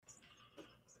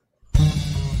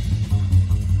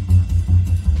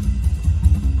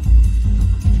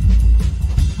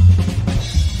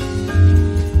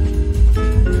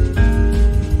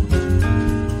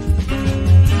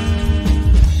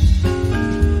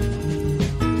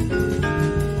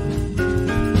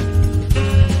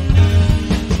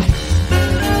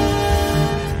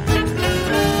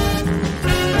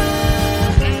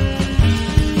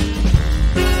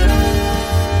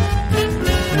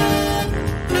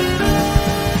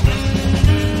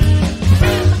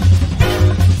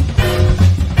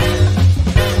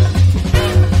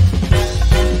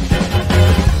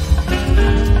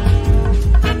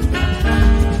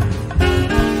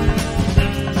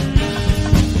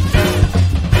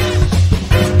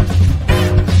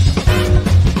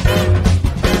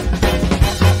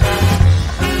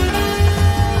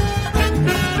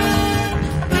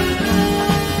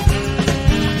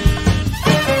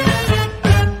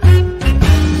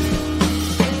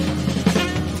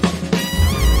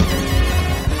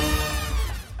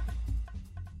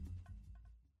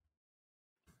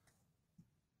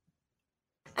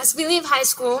As we leave high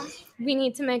school, we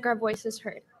need to make our voices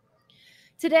heard.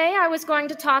 Today, I was going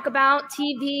to talk about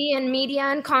TV and media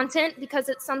and content because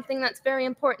it's something that's very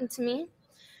important to me.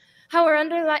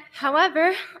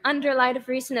 However, under light of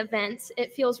recent events,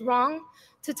 it feels wrong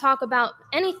to talk about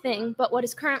anything but what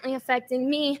is currently affecting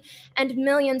me and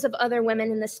millions of other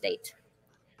women in the state.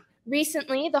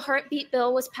 Recently, the heartbeat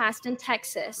bill was passed in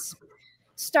Texas.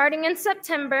 Starting in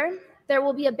September, there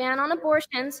will be a ban on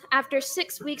abortions after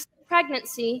 6 weeks of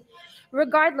pregnancy,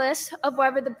 regardless of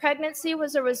whether the pregnancy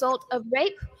was a result of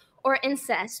rape or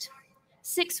incest.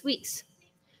 6 weeks.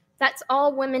 That's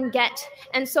all women get.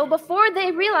 And so before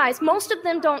they realize, most of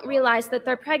them don't realize that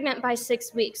they're pregnant by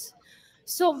 6 weeks.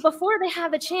 So before they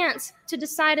have a chance to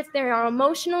decide if they are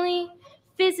emotionally,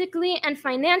 physically, and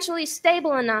financially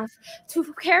stable enough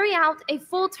to carry out a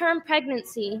full-term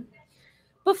pregnancy,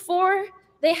 before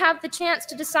they have the chance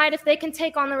to decide if they can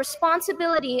take on the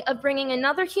responsibility of bringing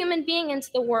another human being into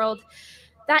the world,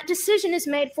 that decision is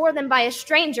made for them by a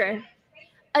stranger.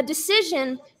 A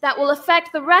decision that will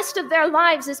affect the rest of their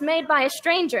lives is made by a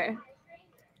stranger.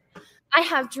 I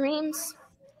have dreams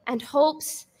and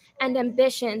hopes and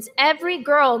ambitions. Every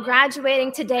girl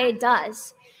graduating today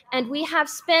does. And we have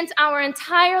spent our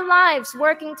entire lives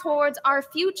working towards our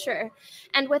future.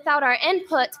 And without our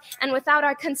input and without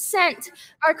our consent,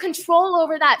 our control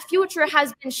over that future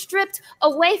has been stripped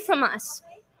away from us.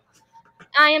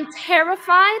 I am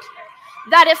terrified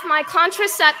that if my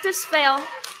contraceptives fail,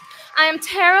 I am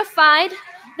terrified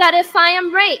that if I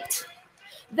am raped,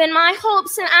 then my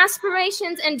hopes and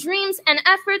aspirations and dreams and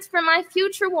efforts for my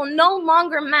future will no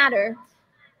longer matter.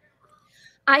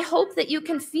 I hope that you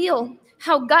can feel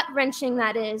how gut-wrenching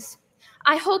that is.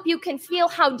 I hope you can feel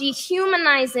how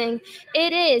dehumanizing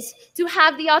it is to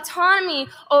have the autonomy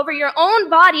over your own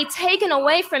body taken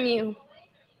away from you.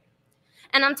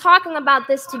 And I'm talking about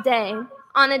this today,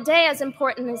 on a day as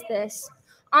important as this.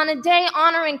 On a day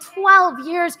honoring 12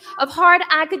 years of hard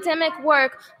academic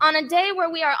work, on a day where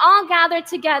we are all gathered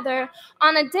together,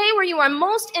 on a day where you are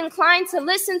most inclined to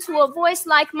listen to a voice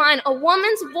like mine, a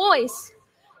woman's voice,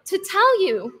 to tell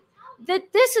you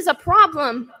that this is a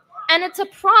problem, and it's a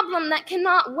problem that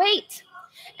cannot wait.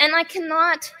 And I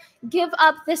cannot give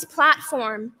up this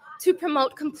platform to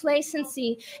promote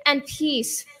complacency and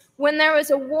peace when there is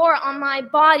a war on my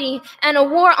body and a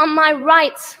war on my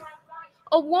rights.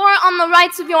 A war on the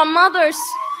rights of your mothers,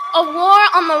 a war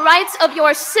on the rights of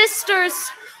your sisters,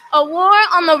 a war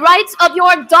on the rights of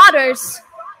your daughters.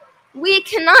 We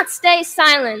cannot stay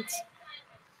silent.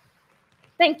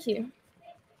 Thank you.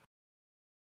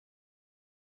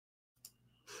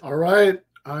 All right.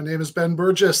 My name is Ben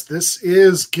Burgess. This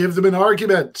is Give Them an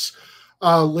Argument.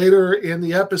 Later in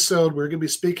the episode, we're going to be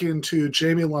speaking to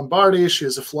Jamie Lombardi. She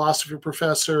is a philosophy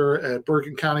professor at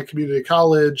Bergen County Community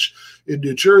College in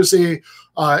New Jersey.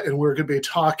 And we're going to be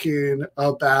talking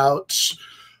about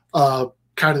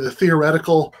kind of the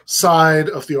theoretical side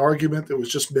of the argument that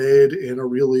was just made in a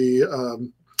really,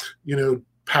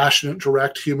 passionate,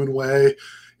 direct human way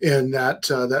in that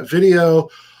video.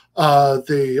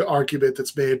 The argument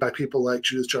that's made by people like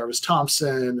Judith Jarvis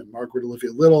Thompson and Margaret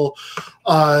Olivia Little.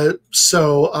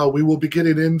 So we will be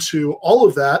getting into all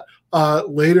of that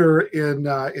later in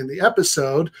the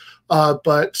episode.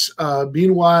 But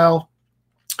meanwhile,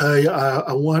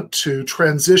 I want to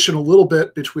transition a little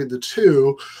bit between the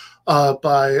two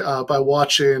by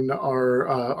watching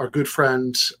our good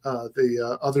friend,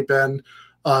 the other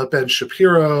Ben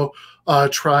Shapiro,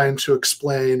 trying to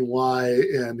explain why,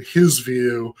 in his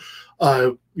view,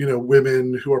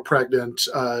 women who are pregnant,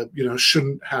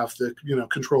 shouldn't have the,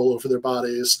 control over their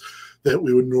bodies that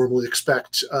we would normally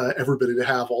expect everybody to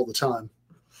have all the time.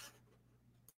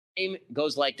 Game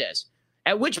goes like this.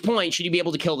 At which point should you be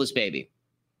able to kill this baby?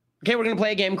 Okay, we're going to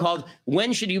play a game called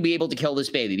When Should You Be Able to Kill This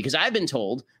Baby? Because I've been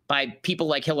told by people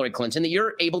like Hillary Clinton that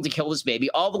you're able to kill this baby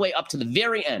all the way up to the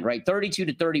very end, right? 32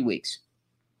 to 30 weeks.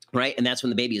 Right. And that's when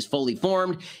the baby is fully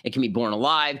formed. It can be born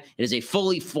alive. It is a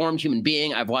fully formed human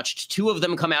being. I've watched 2 of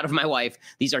them come out of my wife.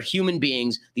 These are human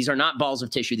beings. These are not balls of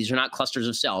tissue. These are not clusters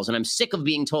of cells. And I'm sick of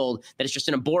being told that it's just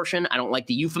an abortion. I don't like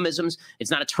the euphemisms.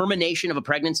 It's not a termination of a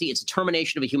pregnancy. It's a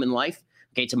termination of a human life.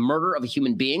 Okay. It's a murder of a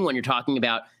human being when you're talking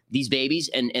about these babies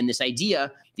and this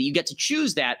idea that you get to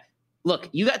choose that. Look,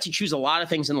 you got to choose a lot of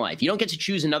things in life. You don't get to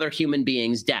choose another human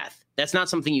being's death. That's not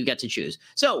something you get to choose.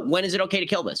 So when is it okay to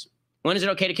kill this? When is it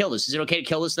okay to kill this? Is it okay to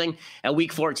kill this thing at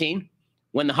week 14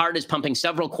 when the heart is pumping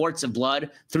several quarts of blood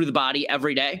through the body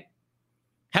every day?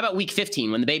 How about week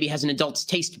 15 when the baby has an adult's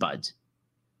taste buds?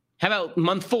 How about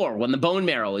month 4 when the bone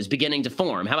marrow is beginning to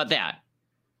form? How about that?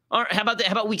 Or how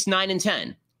about weeks 9 and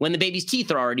 10 when the baby's teeth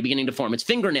are already beginning to form? Its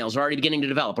fingernails are already beginning to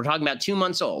develop. We're talking about 2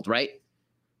 months old, right?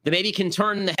 The baby can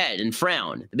turn the head and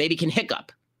frown. The baby can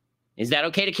hiccup. Is that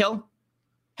okay to kill?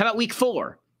 How about week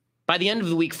 4? By the end of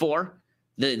the week 4,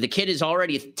 the kid is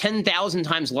already 10,000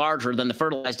 times larger than the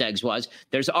fertilized eggs was.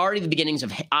 There's already the beginnings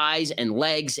of eyes and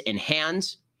legs and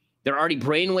hands. There are already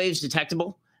brain waves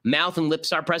detectable. Mouth and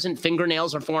lips are present.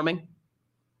 Fingernails are forming.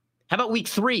 How about week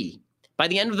 3? By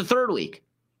the end of the 3rd week,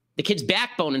 the kid's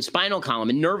backbone and spinal column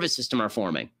and nervous system are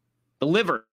forming. The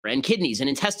liver and kidneys and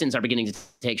intestines are beginning to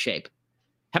take shape.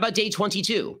 How about day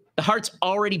 22? The heart's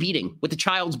already beating with the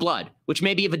child's blood, which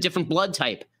may be of a different blood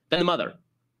type than the mother.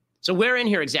 So where in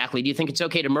here exactly do you think it's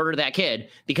okay to murder that kid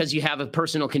because you have a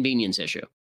personal convenience issue?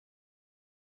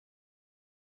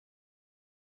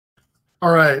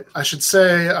 All right. I should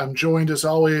say I'm joined as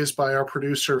always by our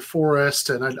producer, Forrest,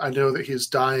 and I know that he's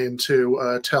dying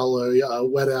to tell a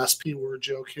wet-ass P-word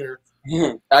joke here.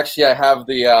 Actually, I have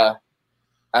the,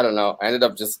 I don't know. I ended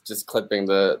up just clipping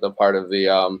the part of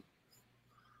the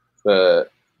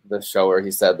show where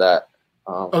he said that.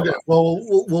 Okay, well,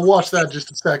 we'll watch that in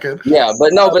just a second. Yeah,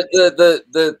 but no, but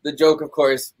the joke, of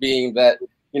course, being that,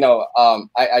 you know,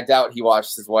 I doubt he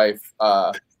watched his wife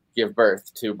give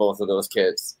birth to both of those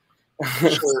kids.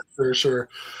 Sure.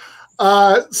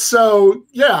 So,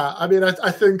 yeah, I mean,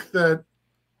 I think that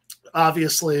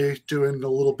obviously doing a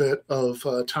little bit of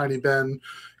Tiny Ben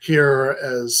here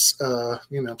as,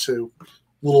 to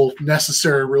little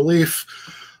necessary relief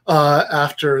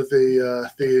after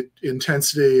the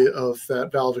intensity of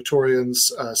that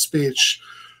valedictorian's speech,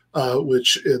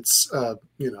 which it's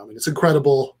it's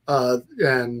incredible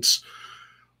and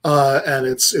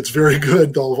it's very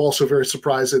good, though also very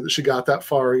surprising that she got that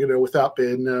far, without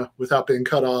being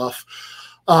cut off.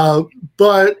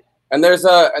 But there's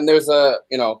a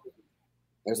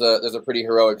pretty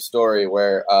heroic story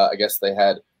where I guess they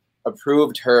had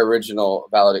approved her original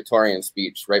valedictorian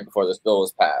speech right before this bill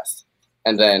was passed.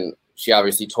 And then she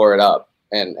obviously tore it up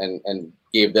and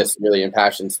gave this really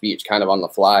impassioned speech kind of on the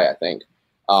fly, I think.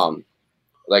 On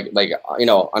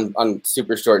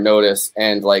super short notice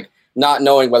and like not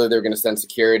knowing whether they were going to send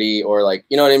security or like,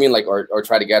 you know what I mean? Like, or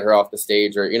try to get her off the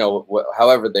stage or,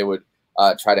 however they would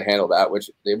try to handle that, which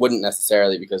they wouldn't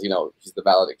necessarily because, she's the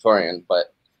valedictorian,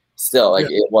 but still like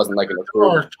it wasn't like an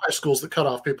approval. There are high schools that cut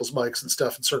off people's mics and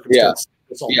stuff in circumstances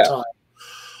all the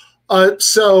time.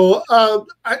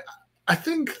 I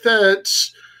think that,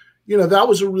 that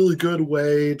was a really good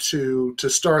way to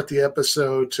start the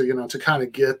episode to kind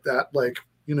of get that like,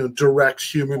 direct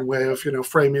human way of,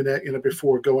 framing it,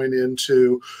 before going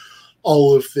into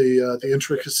all of the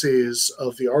intricacies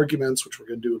of the arguments, which we're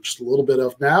going to do just a little bit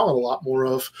of now and a lot more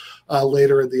of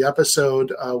later in the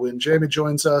episode when Jamie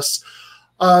joins us.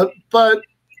 But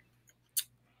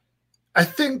I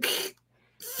think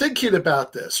thinking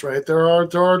about this, right, there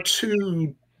are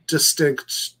two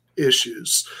distinct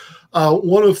issues.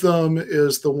 One of them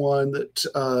is the one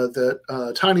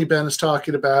that Tiny Ben is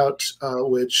talking about,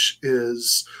 which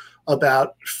is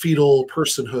about fetal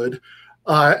personhood,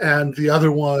 and the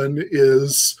other one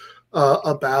is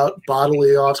about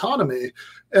bodily autonomy.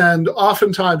 And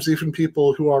oftentimes, even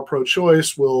people who are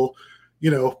pro-choice will,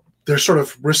 they sort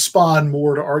of respond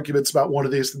more to arguments about one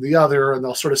of these than the other, and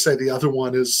they'll sort of say the other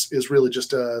one is really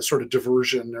just a sort of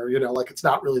diversion, or like it's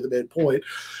not really the main point.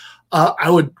 I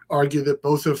would argue that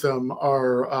both of them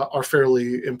are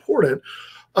fairly important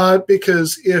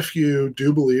because if you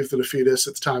do believe that a fetus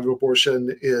at the time of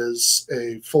abortion is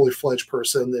a fully fledged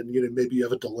person, then maybe you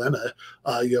have a dilemma.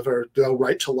 You have a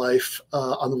right to life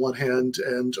on the one hand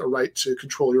and a right to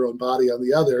control your own body on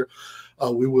the other.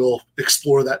 We will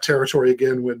explore that territory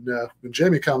again when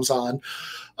Jamie comes on.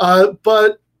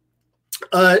 But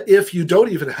if you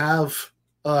don't even have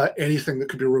anything that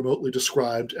could be remotely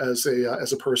described as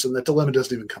a person, that dilemma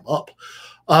doesn't even come up.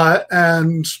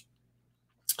 And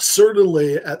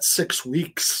certainly at 6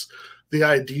 weeks, the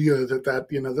idea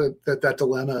that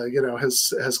dilemma,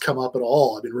 has come up at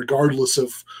all. I mean, regardless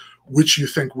of which you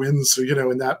think wins, in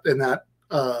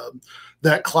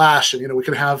that clash, and we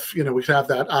can have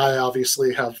that. I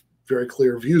obviously have very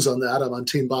clear views on that. I'm on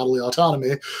team bodily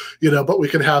autonomy, but we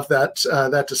can have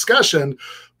that discussion.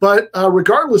 But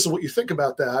regardless of what you think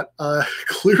about that,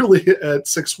 clearly at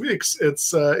 6 weeks,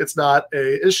 it's not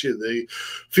a issue. The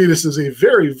fetus is a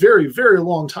very, very, very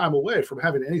long time away from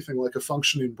having anything like a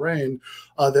functioning brain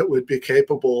that would be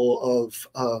capable of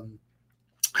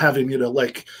having,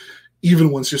 like,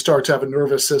 even once you start to have a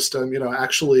nervous system,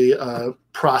 actually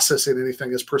processing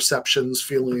anything as perceptions,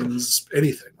 feelings,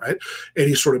 anything, right?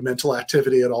 Any sort of mental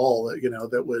activity at all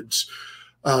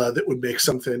that would make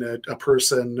something a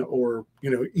person or,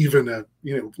 even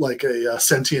like a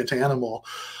sentient animal.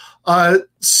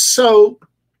 So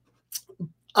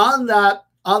on that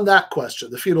on that question,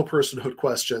 the fetal personhood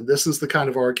question, this is the kind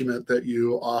of argument that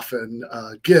you often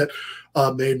get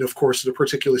made, of course, in a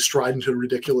particularly strident and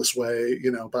ridiculous way,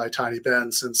 by Tiny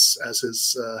Ben, since as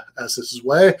is his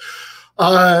way.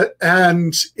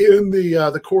 And in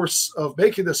the course of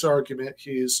making this argument,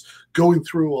 he's going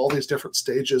through all these different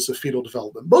stages of fetal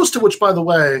development, most of which, by the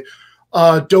way,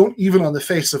 don't even on the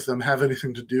face of them have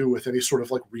anything to do with any sort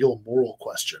of like real moral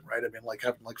question, right? I mean, like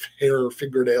having like hair or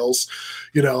fingernails,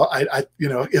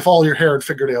 if all your hair and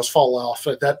fingernails fall off,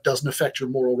 that doesn't affect your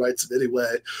moral rights in any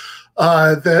way.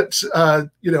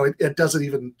 It doesn't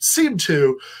even seem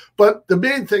to. But the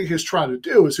main thing he's trying to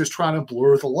do is he's trying to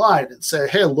blur the line and say,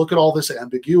 hey, look at all this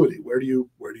ambiguity. Where do you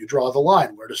draw the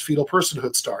line? Where does fetal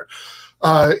personhood start?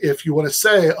 If you want to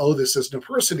say, oh, this isn't a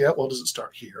person yet, well, does it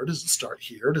start here? Does it start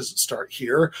here? Does it start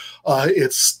here?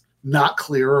 It's not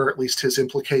clear, or at least his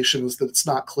implication is that it's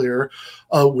not clear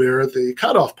where the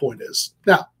cutoff point is.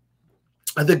 Now,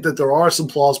 I think that there are some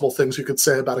plausible things you could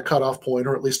say about a cutoff point,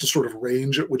 or at least a sort of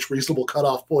range at which reasonable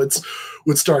cutoff points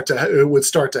would start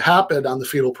to happen on the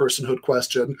fetal personhood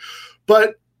question.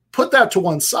 But put that to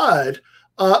one side,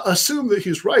 assume that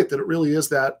he's right, that it really is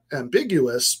that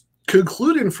ambiguous,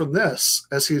 concluding from this,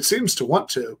 as he seems to want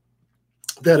to,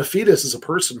 that a fetus is a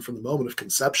person from the moment of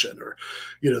conception, or,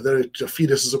 that a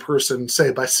fetus is a person,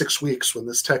 say, by 6 weeks when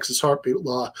this Texas heartbeat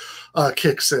law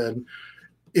kicks in,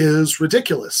 is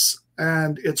ridiculous.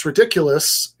 And it's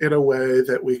ridiculous in a way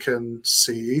that we can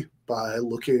see by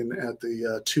looking at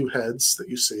the two heads that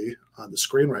you see on the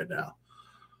screen right now.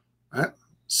 All right?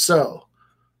 So,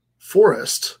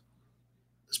 Forrest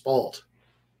is bald.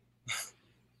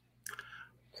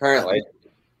 Currently.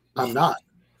 I'm not.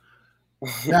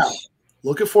 Now,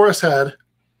 look at Forrest's head.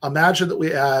 Imagine that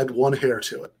we add one hair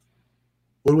to it.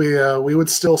 Would we would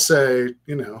still say,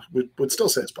 we'd still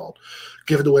say it's bald,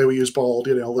 given the way we use bald.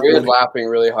 We're laughing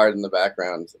really hard in the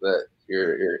background that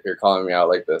you're calling me out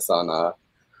like this on on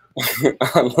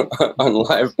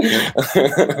live.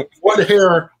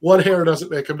 One hair doesn't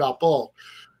make him not bald.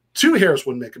 2 hairs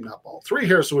wouldn't make him not bald. 3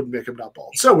 hairs wouldn't make him not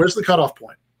bald. So where's the cutoff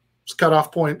point? It's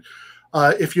cutoff point.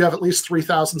 If you have at least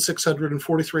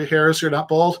 3,643 hairs, you're not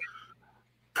bald.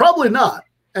 Probably not,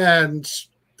 and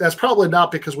that's probably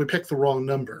not because we picked the wrong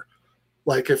number.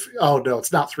 Like it's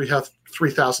not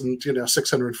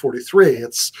 3,643.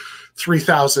 It's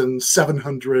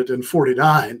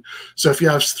 3,749. So if you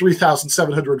have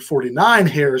 3,749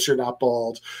 hairs, you're not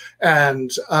bald.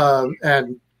 But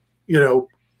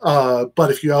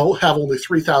if you have only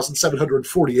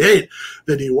 3,748,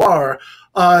 then you are.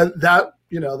 That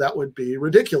would be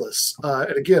ridiculous.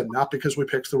 And again, not because we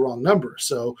picked the wrong number.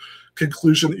 So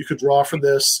conclusion that you could draw from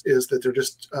this is that they're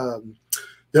just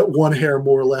that one hair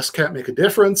more or less can't make a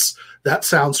difference. That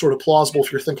sounds sort of plausible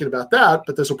if you're thinking about that,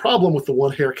 but there's a problem with the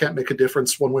one hair can't make a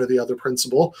difference one way or the other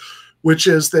principle, which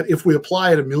is that if we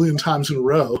apply it a million times in a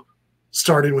row,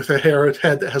 starting with a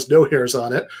head that has no hairs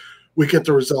on it, we get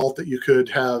the result that you could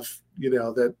have,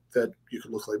 that you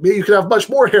could look like me. You could have much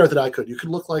more hair than I could. You could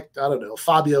look like, I don't know,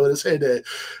 Fabio in his heyday,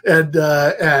 and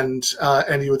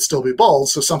you would still be bald.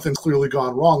 So something's clearly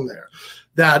gone wrong there.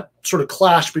 That sort of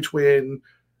clash between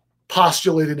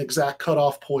postulating exact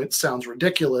cutoff points sounds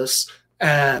ridiculous,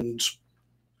 and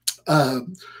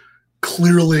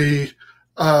clearly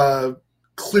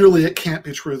it can't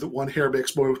be true that one hair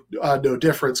makes no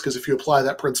difference, because if you apply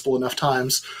that principle enough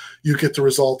times, you get the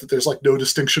result that there's like no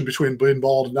distinction between being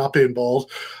bald and not being bald.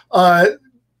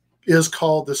 Is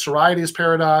called the Sorites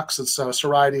paradox. And so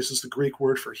Sorites is the Greek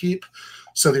word for heap.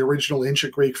 So the original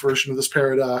ancient Greek version of this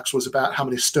paradox was about how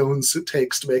many stones it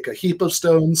takes to make a heap of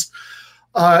stones.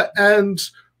 And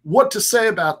what to say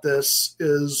about this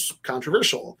is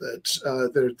controversial.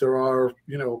 That there are,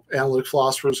 analytic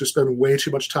philosophers who spend way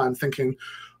too much time thinking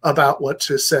about what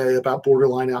to say about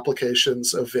borderline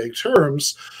applications of vague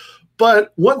terms.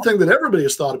 But one thing that everybody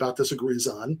has thought about this agrees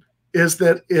on is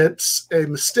that it's a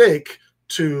mistake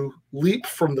to leap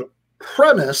from the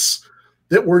premise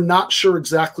that we're not sure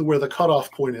exactly where the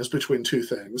cutoff point is between two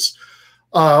things.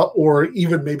 Or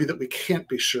even maybe that we can't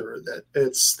be sure that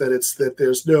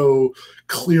there's no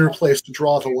clear place to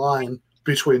draw the line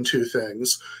between two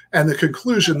things, and the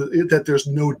conclusion that there's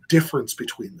no difference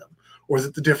between them, or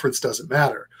that the difference doesn't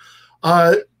matter.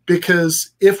 Because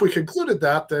if we concluded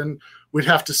that, then we'd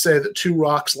have to say that two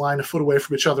rocks lying a foot away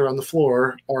from each other on the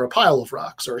floor are a pile of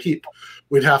rocks or a heap.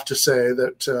 We'd have to say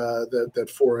that that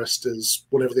Forrest is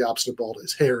whatever the opposite of bald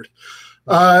is, haired,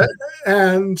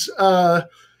 and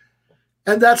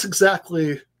that's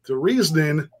exactly the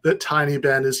reasoning that Tiny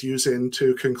Ben is using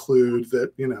to conclude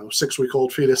that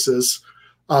 6-week-old fetuses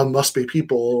must be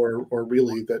people, or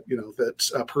really that,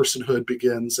 that personhood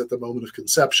begins at the moment of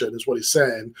conception, is what he's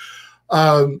saying.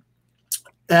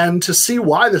 And to see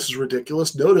why this is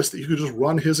ridiculous, notice that you could just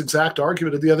run his exact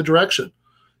argument in the other direction.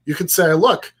 You could say,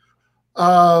 look,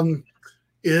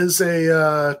 is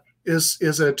a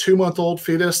 2-month-old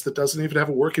fetus that doesn't even have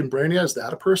a working brain yet, is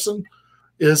that a person?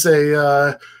 Is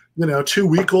a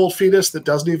 2-week-old fetus that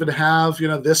doesn't even have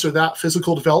this or that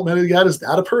physical development yet, is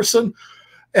that a person?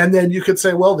 And then you could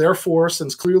say, well, therefore,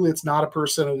 since clearly it's not a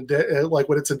person like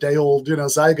when it's a day-old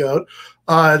zygote,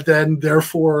 then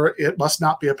therefore it must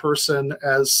not be a person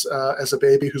as a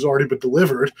baby who's already been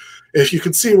delivered. If you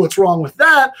can see what's wrong with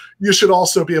that, you should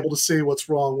also be able to see what's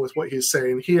wrong with what he's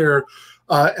saying here.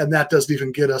 And that doesn't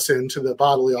even get us into the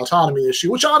bodily autonomy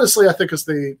issue, which honestly I think is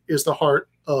the heart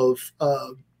of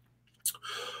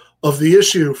the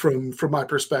issue from my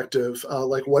perspective.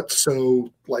 Like what's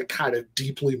so kind of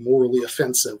deeply morally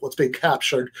offensive, what's being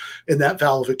captured in that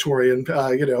valedictorian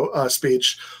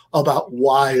speech about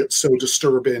why it's so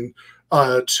disturbing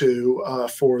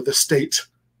for the state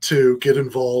to get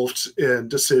involved in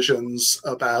decisions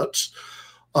about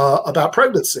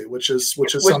pregnancy, which is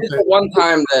something. The one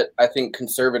time that I think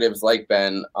conservatives like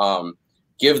Ben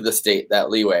give the state that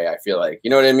leeway. I feel like,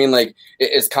 you know what I mean? Like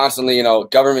it's constantly,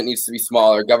 government needs to be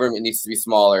smaller. Government needs to be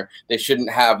smaller. They shouldn't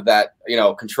have that,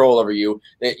 control over you.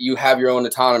 That you have your own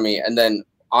autonomy. And then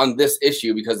on this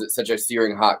issue, because it's such a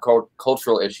searing hot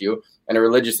cultural issue and a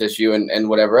religious issue and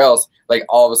whatever else, like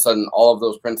all of a sudden, all of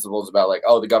those principles about like,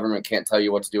 oh, the government can't tell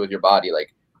you what to do with your body,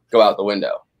 like go out the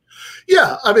window.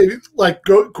 Yeah, I mean, like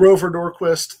Grover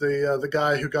Norquist, the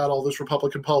guy who got all those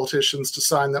Republican politicians to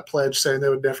sign that pledge saying they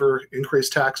would never increase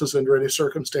taxes under any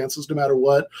circumstances, no matter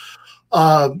what,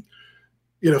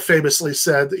 famously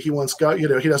said that he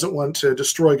he doesn't want to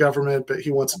destroy government, but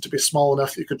he wants it to be small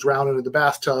enough that you could drown it in the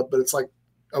bathtub. But it's like,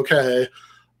 okay,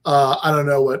 I don't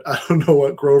know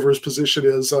what Grover's position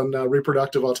is on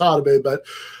reproductive autonomy, but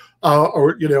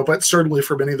but certainly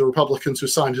for many of the Republicans who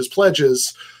signed his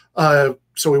pledges.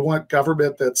 So we want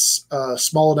government that's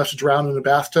small enough to drown in a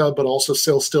bathtub, but also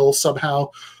still somehow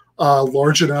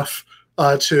large enough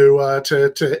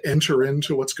to enter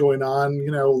into what's going on,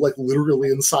 like literally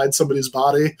inside somebody's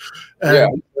body.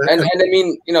 And I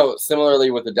mean,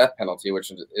 similarly with the death penalty,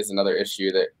 which is another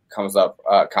issue that comes up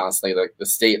constantly, like the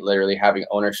state literally having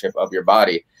ownership of your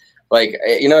body. Like,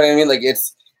 you know what I mean? Like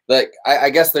it's like I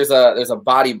guess there's a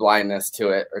body blindness to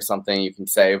it or something you can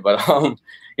say, but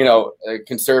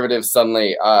conservatives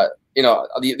suddenly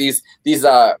these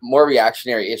more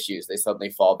reactionary issues, they suddenly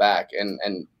fall back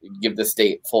and give the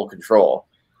state full control.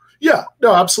 Yeah,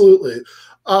 no, absolutely.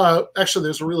 Actually,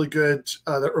 there's a really good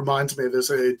that reminds me. There's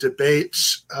a debate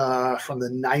from the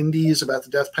 90s about the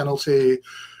death penalty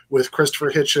with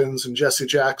Christopher Hitchens and Jesse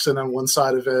Jackson on one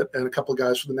side of it, and a couple of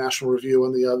guys from the National Review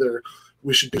on the other.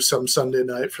 We should do some Sunday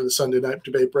night for the Sunday night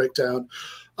debate breakdown.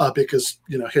 Because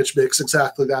Hitch makes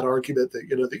exactly that argument that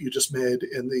that you just made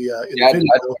in the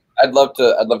video. I'd love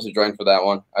to join for that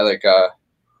one. I like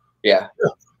yeah,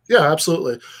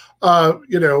 absolutely.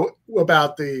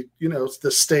 About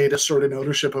the state asserting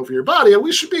ownership over your body, and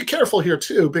we should be careful here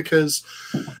too, because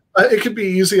it could be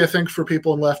easy, I think, for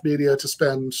people in left media to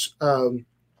spend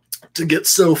to get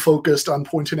so focused on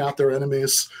pointing out their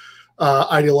enemies'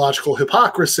 ideological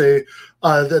hypocrisy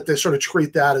that they sort of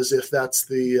treat that as if that's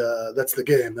the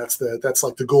game, that's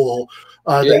like the goal.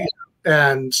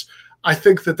 And I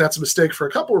think that's a mistake for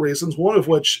a couple of reasons. One of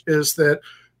which is that,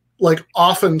 like,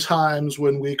 oftentimes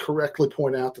when we correctly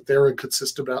point out that they're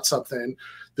inconsistent about something,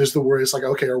 there's the worry, it's like,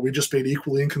 okay, are we just being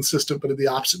equally inconsistent but in the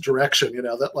opposite direction?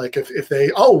 That like if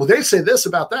they say this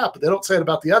about that, but they don't say it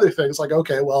about the other thing, it's like,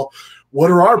 okay, well,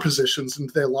 what are our positions and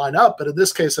do they line up? But in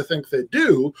this case, I think they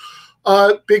do,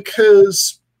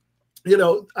 because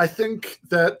I think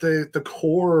that the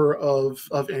core of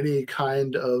any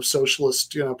kind of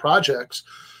socialist project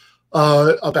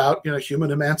about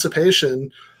human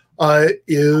emancipation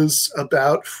is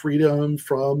about freedom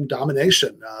from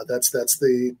domination. That's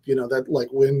the that, like,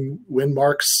 when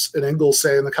Marx and Engels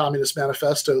say in the Communist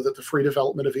Manifesto that the free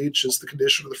development of each is the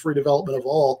condition of the free development of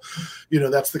all,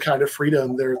 that's the kind of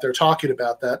freedom they're talking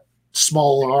about, that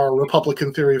small R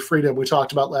Republican theory of freedom we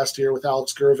talked about last year with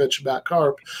Alex Gurevich and Matt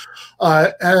Karp.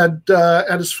 And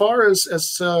as far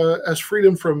as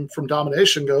freedom from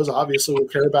domination goes, obviously we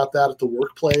care about that at the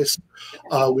workplace.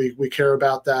 We care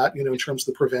about that, in terms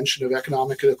of the prevention of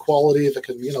economic inequality that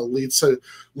can,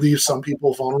 leave some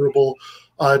people vulnerable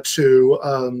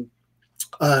to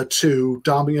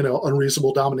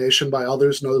unreasonable domination by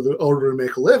others in order to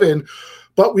make a living.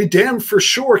 But we damn for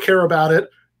sure care about it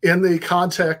in the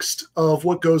context of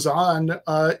what goes on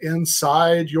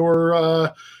inside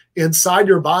your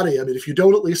body. I mean, if you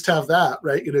don't at least have that,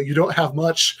 right, you don't have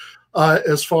much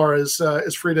as far as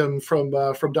freedom from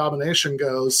domination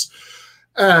goes.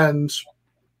 And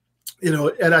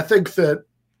and I think that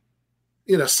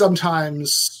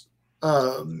sometimes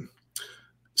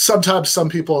some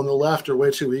people on the left are way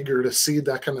too eager to cede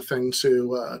that kind of thing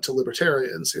to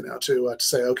libertarians, to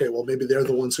say, okay, well, maybe they're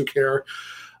the ones who care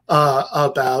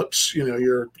about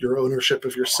your ownership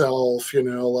of yourself,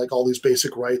 like all these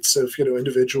basic rights of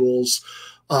individuals.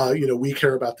 We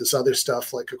care about this other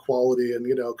stuff like equality and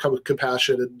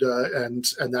compassion and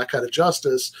that kind of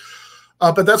justice.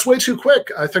 But that's way too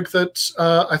quick. I think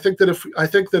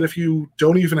that if you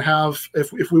don't even have,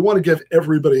 if we want to give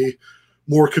everybody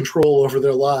more control over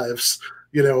their lives,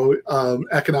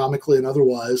 economically and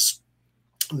otherwise,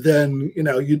 then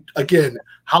again,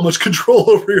 how much control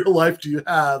over your life do you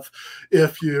have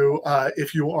if you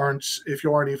aren't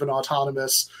even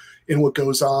autonomous in what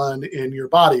goes on in your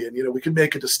body? And we can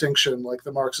make a distinction, like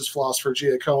the Marxist philosopher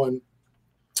G.A. Cohen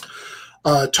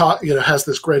has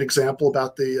this great example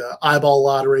about the eyeball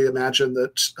lottery. Imagine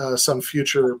that some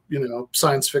future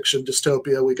science fiction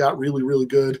dystopia, we got really, really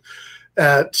good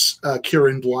at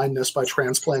curing blindness by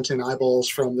transplanting eyeballs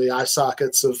from the eye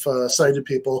sockets of sighted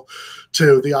people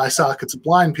to the eye sockets of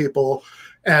blind people.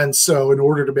 And so in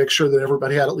order to make sure that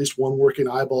everybody had at least one working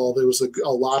eyeball, there was a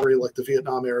lottery like the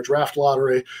Vietnam era draft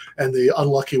lottery, and the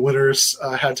unlucky winners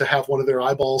had to have one of their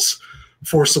eyeballs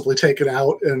forcibly taken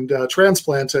out and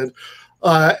transplanted.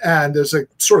 And there's a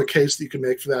sort of case that you can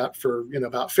make for that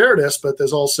about fairness, but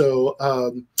there's also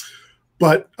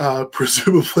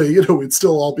presumably, we'd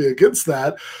still all be against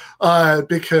that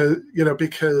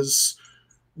because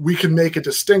we can make a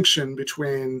distinction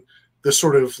between the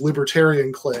sort of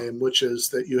libertarian claim, which is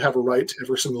that you have a right to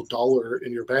every single dollar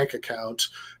in your bank account,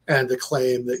 and the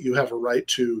claim that you have a right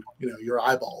to, your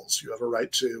eyeballs. You have a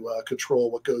right to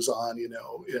control what goes on, in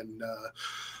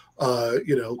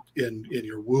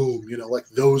your womb. Like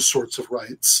those sorts of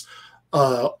rights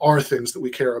are things that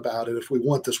we care about. And if we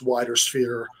want this wider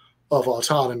sphere of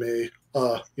autonomy,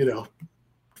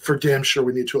 for damn sure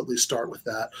we need to at least start with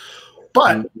that.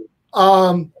 But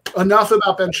enough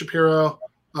about Ben Shapiro.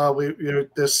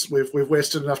 We've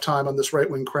wasted enough time on this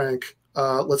right-wing crank.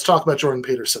 Let's talk about Jordan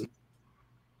Peterson.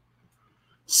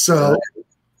 So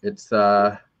it's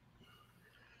there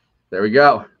we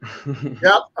go.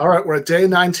 Yeah. All right. We're at day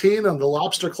 19 on the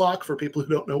lobster clock for people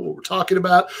who don't know what we're talking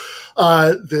about.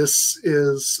 This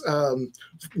is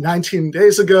 19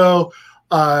 days ago.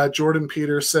 Jordan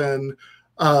Peterson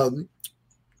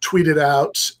tweeted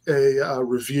out a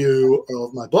review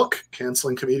of my book,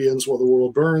 Canceling Comedians While the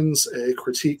World Burns, a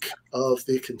critique of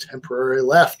the contemporary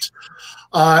left.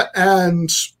 And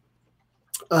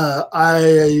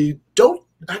I don't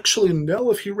actually know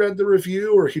if he read the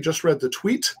review or he just read the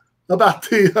tweet about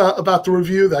the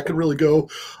review. That could really go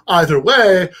either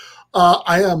way.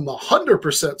 I am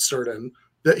 100% certain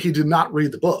that he did not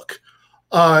read the book.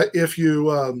 If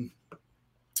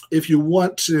you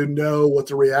want to know what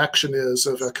the reaction is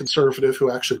of a conservative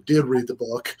who actually did read the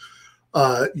book,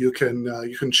 you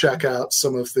can check out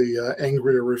some of the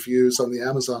angrier reviews on the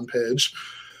Amazon page.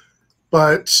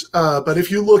 But if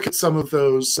you look at some of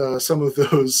those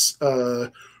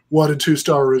 1 and 2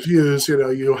 star reviews,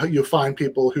 you find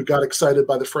people who got excited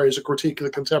by the phrase "a critique of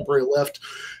the contemporary left"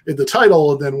 in the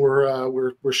title, and then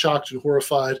we're shocked and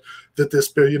horrified that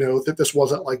this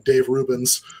wasn't like Dave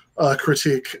Rubin's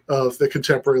critique of the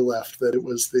contemporary left, that it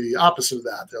was the opposite of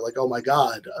that. They're like, oh my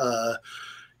God,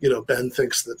 Ben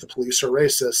thinks that the police are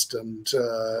racist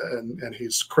and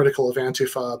he's critical of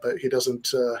Antifa, but he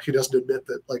doesn't admit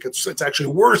that it's actually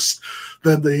worse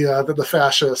than the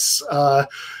fascists,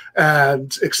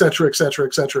 and et cetera, et cetera,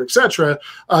 et cetera, et cetera.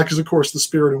 Because of course the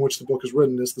spirit in which the book is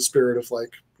written is the spirit of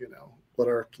what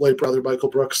our late brother Michael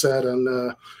Brooks said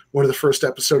on one of the first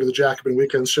episodes of the Jacobin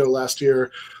Weekend show last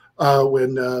year,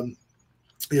 when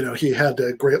he had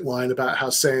a great line about how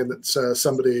saying that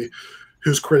somebody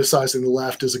who's criticizing the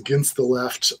left is against the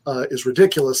left is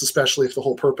ridiculous, especially if the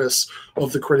whole purpose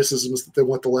of the criticism is that they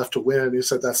want the left to win. He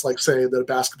said that's like saying that a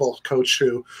basketball coach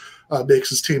who makes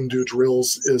his team do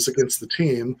drills is against the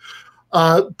team.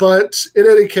 But in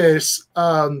any case,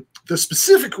 the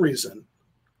specific reason,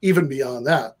 even beyond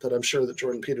that I'm sure that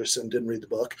Jordan Peterson didn't read the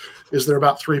book, is there are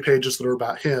about 3 pages that are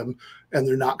about him, and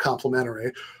they're not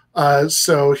complimentary.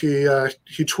 So he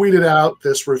tweeted out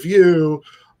this review,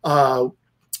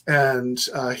 and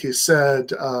he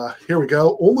said, here we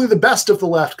go. Only the best of the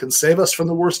left can save us from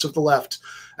the worst of the left,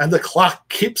 and the clock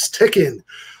keeps ticking.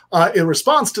 In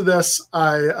response to this,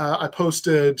 I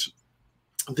posted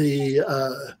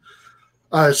the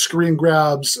screen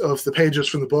grabs of the pages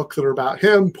from the book that are about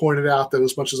him pointed out that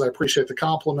as much as I appreciate the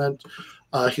compliment,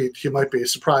 he might be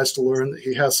surprised to learn that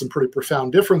he has some pretty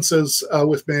profound differences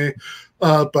with me,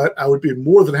 but I would be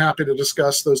more than happy to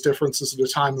discuss those differences at a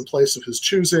time and place of his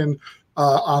choosing,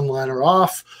 online or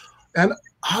off. And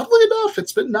oddly enough,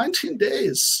 it's been 19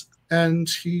 days, and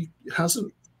he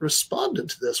hasn't responded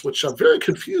to this, which I'm very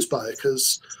confused by,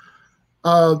 because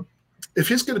if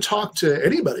he's going to talk to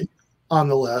anybody on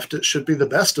the left, it should be the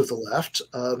best of the left,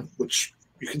 which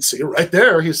you can see right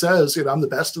there. He says, I'm the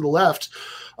best of the left.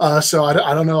 So I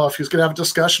don't know if he's going to have a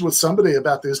discussion with somebody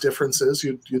about these differences.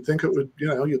 You'd think it would,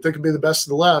 you'd think it'd be the best of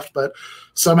the left, but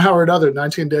somehow or another,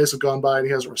 19 days have gone by and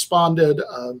he hasn't responded.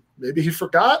 Maybe he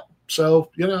forgot. So,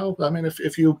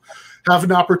 if you have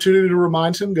an opportunity to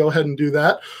remind him, go ahead and do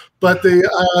that. But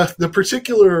the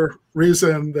particular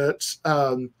reason that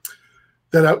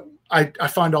I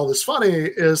find all this funny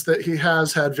is that he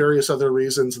has had various other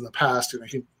reasons in the past.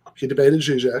 He debated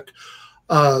Zizek,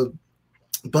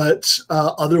 but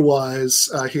otherwise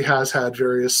he has had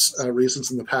various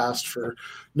reasons in the past for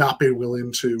not being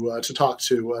willing to talk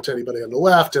to anybody on the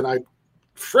left. And I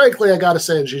got to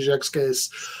say, in Zizek's case,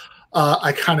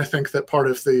 I kind of think that part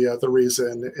of the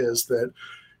reason is that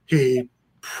he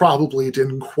probably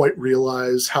didn't quite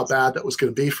realize how bad that was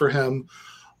going to be for him.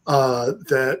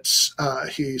 That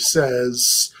he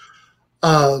says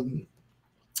that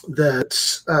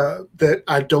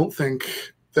I don't think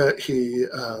that he.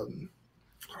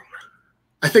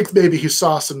 I think maybe he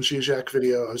saw some Zizek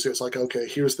videos. He was like, okay,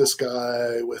 here's this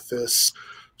guy with this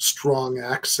strong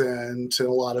accent and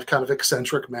a lot of kind of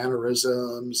eccentric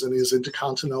mannerisms, and he's into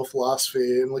continental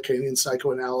philosophy and Lacanian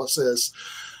psychoanalysis.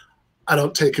 I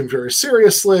don't take him very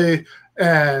seriously,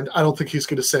 and I don't think he's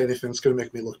going to say anything that's going to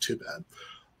make me look too bad.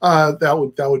 That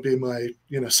would be my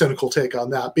cynical take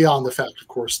on that. Beyond the fact, of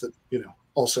course, that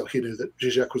also he knew that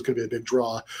Zizek was going to be a big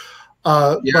draw.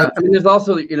 But there's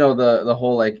also the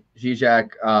whole like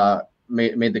Zizek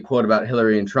made the quote about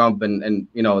Hillary and Trump, and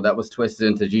that was twisted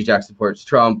into Zizek supports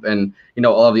Trump, and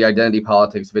all of the identity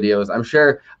politics videos. I'm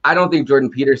sure, I don't think Jordan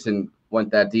Peterson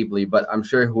went that deeply, but I'm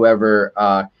sure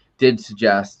whoever did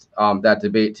suggest that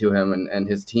debate to him and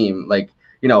his team,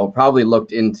 probably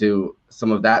looked into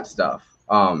some of that stuff.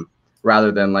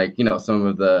 Rather than some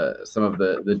of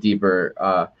the deeper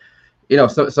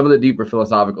some of the deeper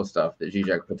philosophical stuff that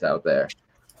Zizek puts out there.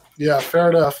 Yeah, fair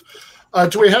enough.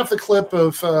 Do we have the clip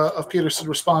of Peterson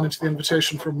responding to the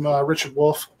invitation from Richard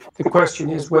Wolff? The question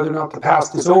is whether or not the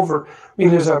past is over. I mean,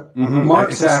 there's a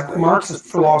Marxist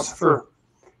philosopher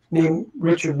named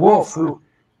Richard Wolff who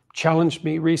challenged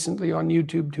me recently on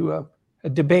YouTube to a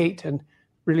debate, and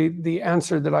really the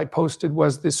answer that I posted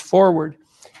was this forward.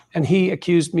 And he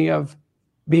accused me of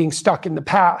being stuck in the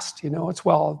past. It's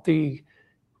the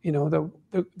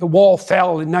wall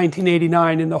fell in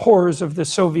 1989 and the horrors of the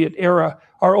Soviet era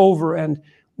are over, and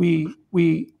we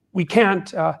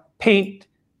can't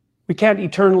we can't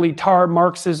eternally tar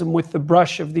Marxism with the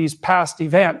brush of these past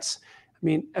events. I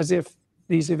mean, as if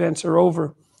these events are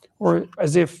over, or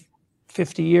as if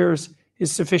 50 years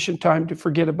is sufficient time to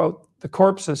forget about the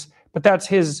corpses. But that's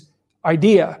his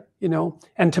idea.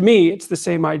 And to me, it's the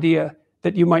same idea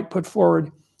that you might put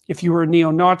forward if you were a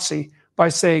neo-Nazi by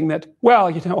saying that,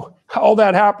 well, all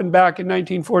that happened back in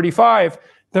 1945.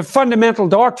 The fundamental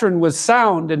doctrine was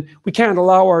sound, and we can't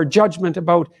allow our judgment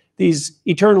about these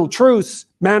eternal truths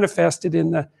manifested in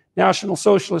the National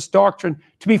Socialist doctrine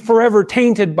to be forever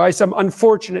tainted by some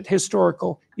unfortunate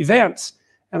historical events.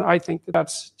 And I think that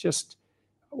that's just,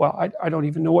 well, I don't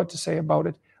even know what to say about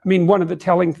it. I mean, one of the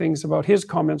telling things about his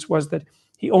comments was that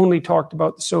he only talked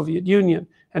about the Soviet Union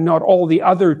and not all the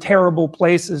other terrible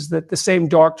places that the same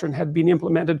doctrine had been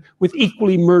implemented with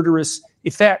equally murderous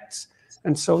effects.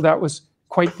 And so that was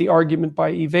quite the argument by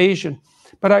evasion.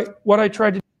 But what I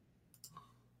tried to...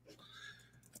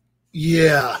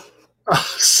 Yeah.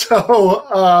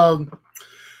 So,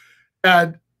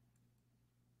 and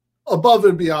above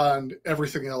and beyond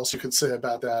everything else you could say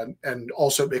about that, and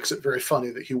also makes it very funny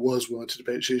that he was willing to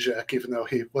debate Zizek, even though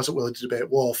he wasn't willing to debate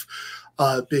Wolff,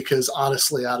 because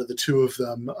honestly, out of the two of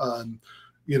them,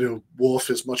 Wolff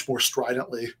is much more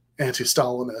stridently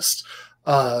anti-Stalinist.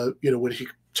 When he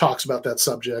talks about that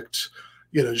subject,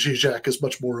 Zizek is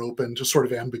much more open to sort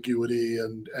of ambiguity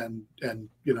and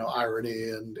irony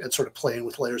and sort of playing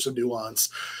with layers of nuance,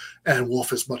 and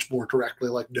Wolff is much more directly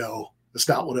like, no, that's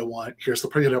not what I want. Here's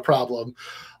the problem.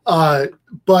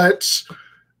 But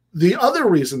the other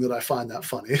reason that I find that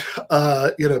funny,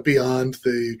 beyond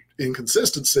the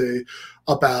inconsistency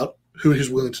about who he's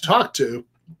willing to talk to,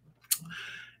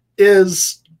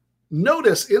 is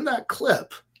notice in that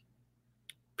clip,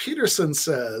 Peterson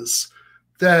says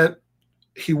that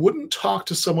he wouldn't talk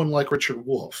to someone like Richard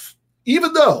Wolff,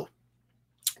 even though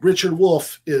Richard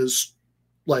Wolff is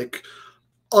like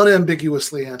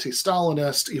unambiguously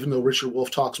anti-Stalinist, even though Richard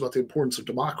Wolff talks about the importance of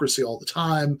democracy all the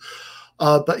time.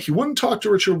 But he wouldn't talk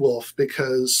to Richard Wolff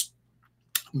because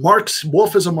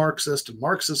Wolff is a Marxist, and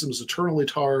Marxism is eternally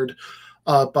tarred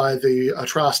by the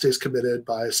atrocities committed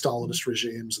by Stalinist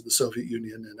regimes in the Soviet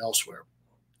Union and elsewhere.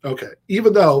 Okay,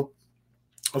 even though,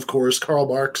 of course, Karl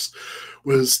Marx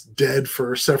was dead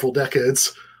for several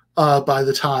decades by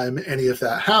the time any of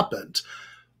that happened.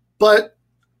 But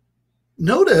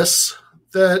notice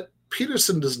that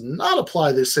Peterson does not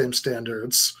apply these same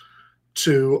standards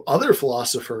to other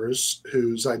philosophers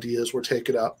whose ideas were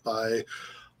taken up by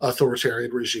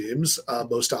authoritarian regimes,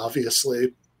 most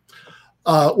obviously.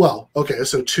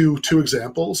 So two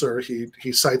examples are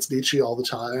he cites Nietzsche all the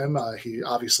time. He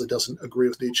obviously doesn't agree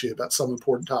with Nietzsche about some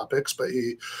important topics, but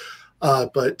he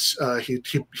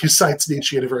cites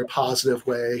Nietzsche in a very positive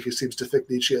way. He seems to think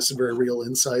Nietzsche has some very real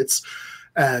insights,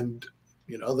 and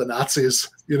the Nazis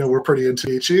were pretty into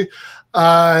Nietzsche,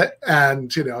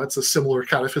 and it's a similar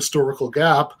kind of historical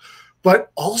gap.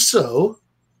 But also,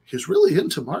 he's really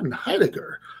into Martin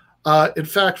Heidegger. In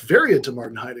fact, very into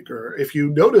Martin Heidegger. If you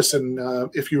notice, and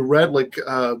if you read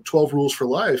 12 Rules for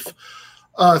Life,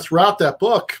 throughout that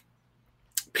book,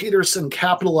 Peterson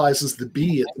capitalizes the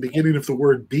B at the beginning of the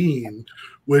word being,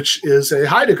 which is a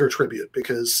Heidegger tribute,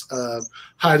 because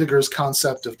Heidegger's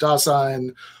concept of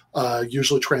Dasein,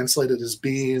 usually translated as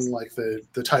being, like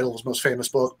the title of his most famous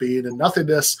book, Being and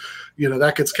Nothingness,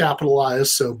 that gets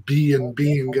capitalized. So be and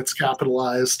being gets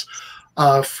capitalized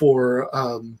for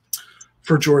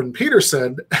Jordan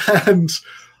Peterson. And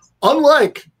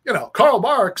unlike, Karl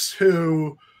Marx,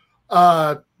 who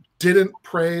didn't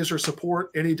praise or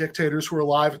support any dictators who were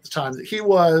alive at the time that he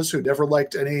was, who never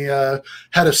liked any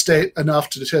head of state enough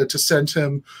to send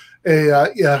him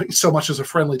so much as a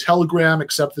friendly telegram,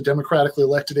 except the democratically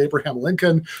elected Abraham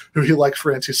Lincoln, who he liked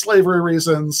for anti-slavery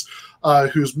reasons,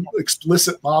 whose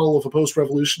explicit model of a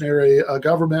post-revolutionary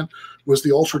government was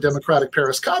the ultra-democratic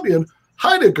Paris Commune.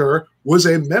 Heidegger was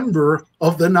a member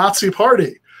of the Nazi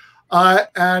Party.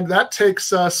 And that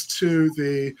takes us to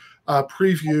the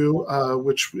preview,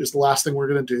 which is the last thing we're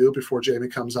going to do before Jamie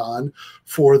comes on,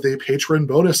 for the Patreon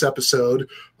bonus episode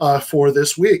for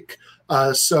this week.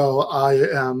 So I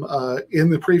am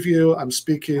in the preview. I'm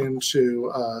speaking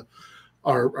to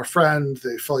our friend,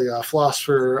 the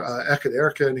philosopher Eket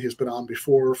Erkin. He's been on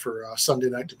before for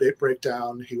Sunday Night Debate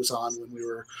Breakdown. He was on when we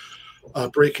were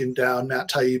breaking down Matt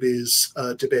Taibbi's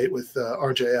debate with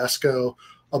R.J. Esko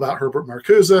about Herbert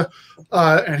Marcuse.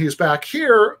 And he's back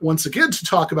here once again to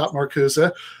talk about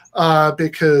Marcuse,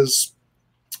 because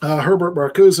Herbert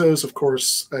Marcuse is, of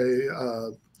course,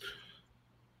 a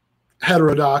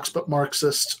heterodox but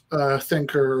Marxist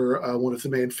thinker. One of the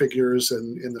main figures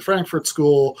in the Frankfurt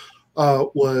School,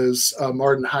 was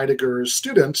Martin Heidegger's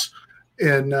student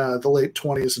in the late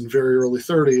 20s and very early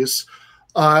 30s.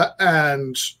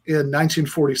 And in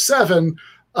 1947,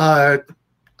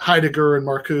 Heidegger and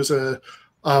Marcuse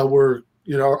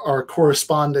are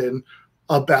corresponding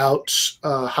about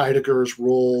Heidegger's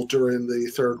role during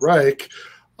the Third Reich,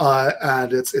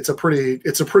 and it's a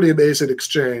pretty amazing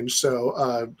exchange.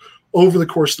 So over the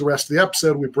course of the rest of the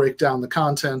episode, we break down the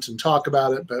content and talk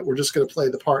about it, but we're just going to play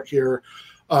the part here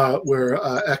where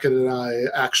Eket and I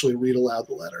actually read aloud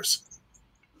the letters.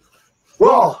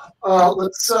 Well,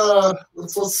 let's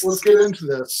get into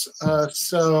this.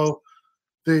 So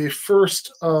the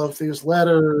first of these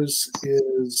letters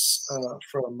is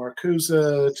from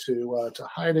Marcuse to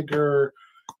Heidegger.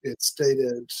 It's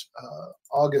dated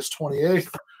August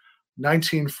 28th,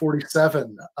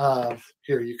 1947.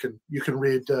 Here you can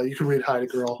read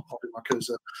Heidegger. I'll read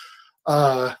Marcuse.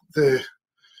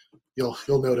 You'll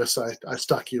notice I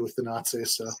stuck you with the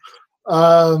Nazis.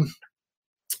 So.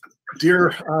 Dear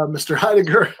Mr.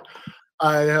 Heidegger,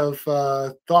 I have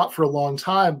thought for a long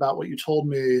time about what you told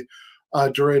me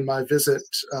during my visit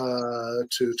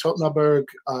to Tottenberg,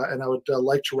 and I would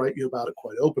like to write you about it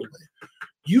quite openly.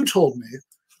 You told me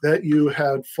that you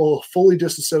had fully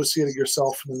disassociated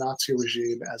yourself from the Nazi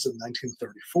regime as of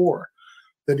 1934.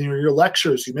 Then in your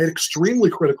lectures, you made extremely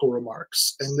critical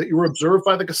remarks, and that you were observed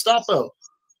by the Gestapo.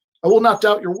 I will not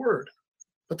doubt your word.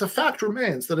 But the fact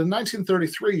remains that in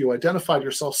 1933, you identified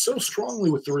yourself so strongly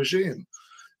with the regime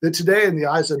that today, in the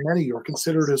eyes of many, you are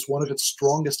considered as one of its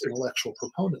strongest intellectual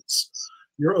proponents.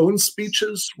 Your own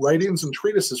speeches, writings, and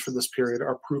treatises for this period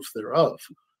are proof thereof.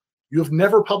 You have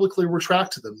never publicly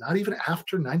retracted them, not even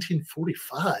after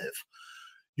 1945.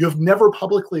 You have never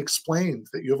publicly explained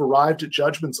that you have arrived at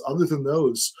judgments other than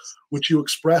those which you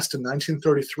expressed in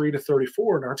 1933 to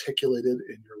 34 and articulated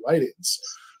in your writings.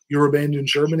 You remained in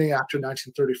Germany after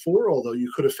 1934, although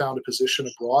you could have found a position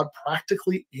abroad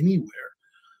practically anywhere.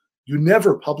 You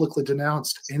never publicly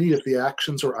denounced any of the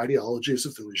actions or ideologies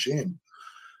of the regime.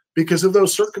 Because of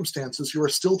those circumstances, you are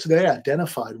still today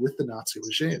identified with the Nazi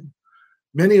regime.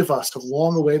 Many of us have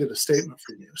long awaited a statement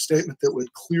from you, a statement that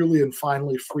would clearly and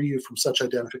finally free you from such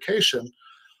identification,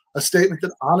 a statement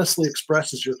that honestly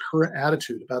expresses your current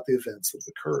attitude about the events that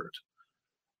have occurred.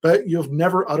 But you have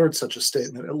never uttered such a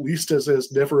statement, at least as it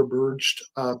has never emerged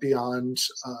beyond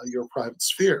your private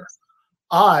sphere.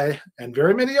 I, and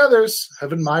very many others,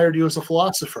 have admired you as a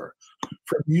philosopher.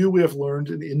 From you we have learned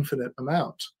an infinite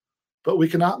amount. But we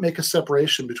cannot make a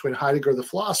separation between Heidegger the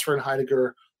philosopher and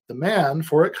Heidegger the man,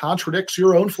 for it contradicts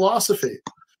your own philosophy.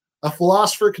 A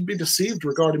philosopher can be deceived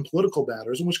regarding political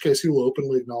matters, in which case he will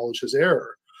openly acknowledge his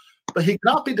error. But he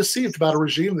cannot be deceived about a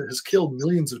regime that has killed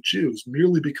millions of Jews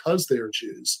merely because they are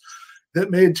Jews,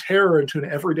 that made terror into an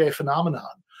everyday phenomenon,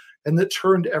 and that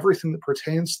turned everything that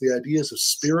pertains to the ideas of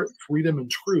spirit, freedom, and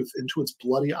truth into its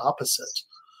bloody opposite.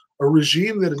 A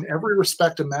regime that in every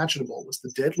respect imaginable was the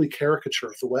deadly caricature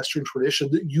of the Western tradition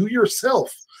that you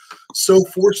yourself so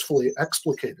forcefully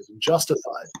explicated and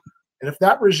justified. And if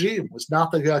that regime was not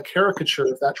the caricature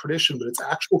of that tradition, but its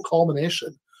actual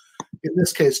culmination, in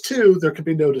this case, too, there could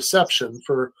be no deception,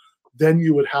 for then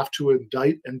you would have to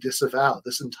indict and disavow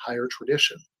this entire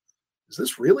tradition. Is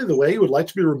this really the way you would like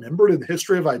to be remembered in the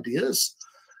history of ideas?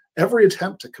 Every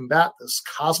attempt to combat this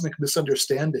cosmic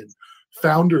misunderstanding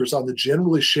founders on the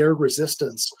generally shared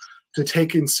resistance to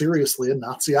taking seriously a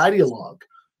Nazi ideologue.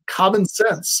 Common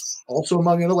sense, also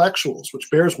among intellectuals, which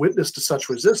bears witness to such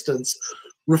resistance,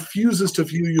 refuses to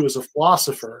view you as a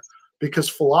philosopher because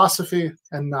philosophy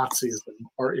and Nazism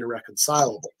are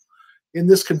irreconcilable. In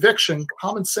this conviction,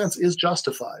 common sense is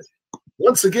justified.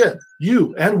 Once again,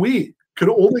 you and we could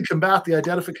only combat the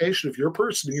identification of your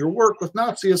person and your work with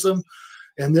Nazism,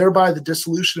 and thereby the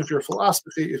dissolution of your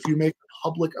philosophy, if you make a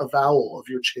public avowal of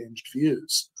your changed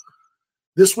views.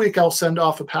 This week, I'll send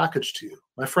off a package to you.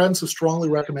 My friends have strongly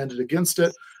recommended against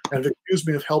it and have accused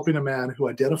me of helping a man who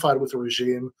identified with a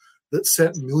regime that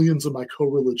sent millions of my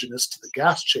co-religionists to the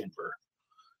gas chamber.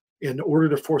 In order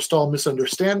to forestall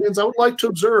misunderstandings, I would like to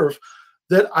observe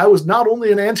that I was not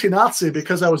only an anti-Nazi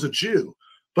because I was a Jew,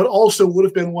 but also would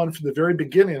have been one from the very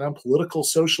beginning on political,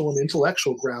 social, and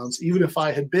intellectual grounds, even if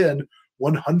I had been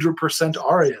 100%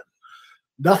 Aryan.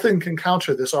 Nothing can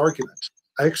counter this argument.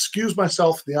 I excuse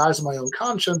myself in the eyes of my own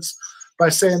conscience by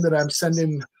saying that I'm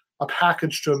sending a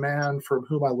package to a man from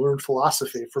whom I learned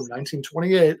philosophy from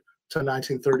 1928 to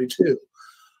 1932.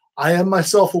 I am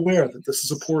myself aware that this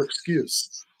is a poor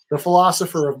excuse. The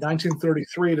philosopher of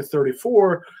 1933 to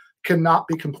 34 cannot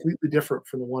be completely different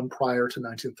from the one prior to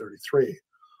 1933.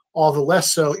 All the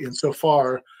less so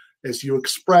insofar as you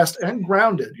expressed and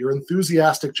grounded your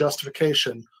enthusiastic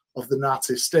justification of the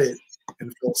Nazi state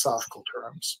in philosophical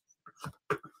terms.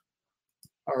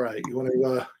 All right, you want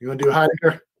to do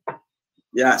Heidegger?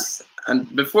 Yes,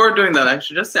 and before doing that, I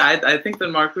should just say I think that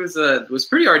Marcuse was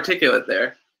pretty articulate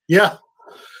there. Yeah,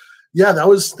 that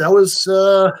was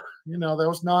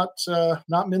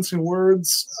not mincing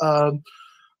words.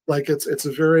 Like it's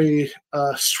a very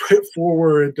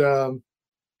straightforward.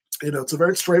 It's a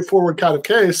very straightforward kind of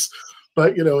case,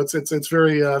 but it's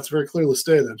very clearly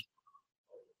stated.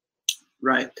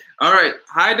 Right. All right.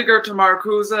 Heidegger to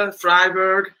Marcuse,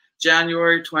 Freiburg,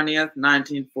 January 20th,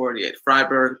 1948.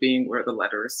 Freiburg being where the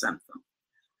letter is sent from.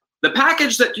 The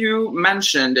package that you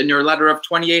mentioned in your letter of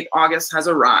 28 August has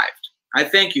arrived. I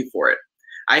thank you for it.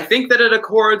 I think that it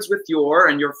accords with your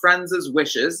and your friends'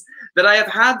 wishes that I have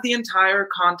had the entire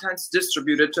contents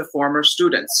distributed to former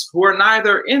students who are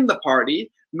neither in the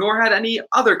party nor had any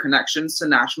other connections to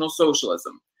National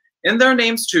Socialism. In their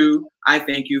names, too, I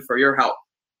thank you for your help.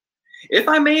 If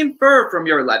I may infer from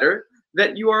your letter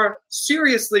that you are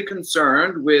seriously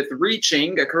concerned with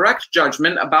reaching a correct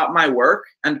judgment about my work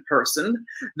and person,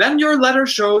 then your letter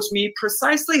shows me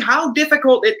precisely how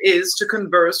difficult it is to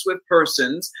converse with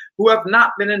persons who have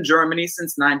not been in Germany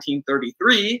since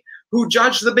 1933, who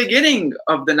judge the beginning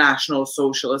of the National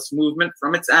Socialist movement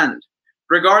from its end.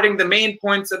 Regarding the main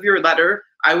points of your letter,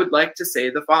 I would like to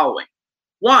say the following.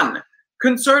 1.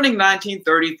 Concerning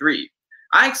 1933,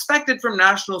 I expected from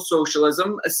National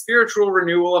Socialism a spiritual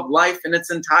renewal of life in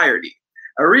its entirety,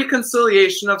 a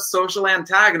reconciliation of social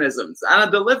antagonisms, and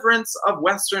a deliverance of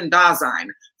Western Dasein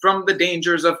from the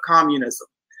dangers of communism.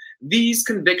 These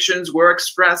convictions were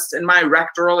expressed in my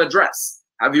rectoral address.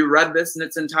 Have you read this in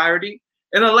its entirety?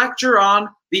 In a lecture on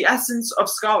the essence of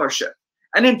scholarship,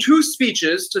 and in 2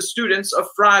 speeches to students of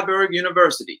Freiburg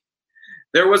University.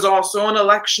 There was also an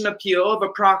election appeal of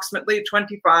approximately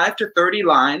 25 to 30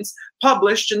 lines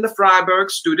published in the Freiburg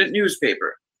student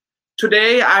newspaper.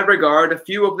 Today, I regard a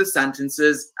few of the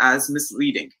sentences as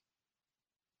misleading.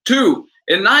 2.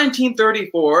 In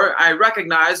 1934, I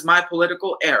recognized my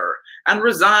political error and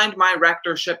resigned my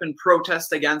rectorship in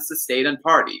protest against the state and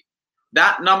party.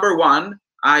 That number 1,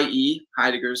 i.e.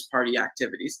 Heidegger's party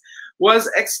activities, was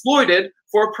exploited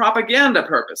for propaganda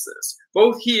purposes,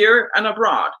 both here and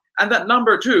abroad, and that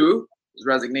number 2, his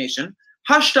resignation,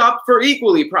 hushed up for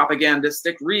equally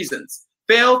propagandistic reasons,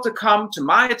 failed to come to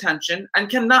my attention and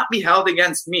cannot be held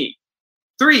against me.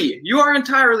 3. You are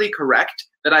entirely correct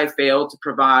that I failed to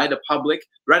provide a public,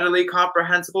 readily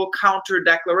comprehensible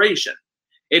counter-declaration.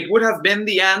 It would have been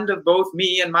the end of both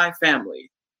me and my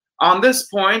family. On this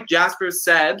point, Jaspers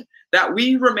said that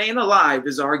we remain alive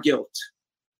is our guilt.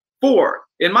 4.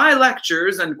 In my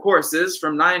lectures and courses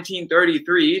from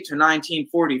 1933 to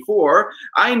 1944,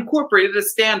 I incorporated a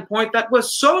standpoint that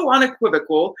was so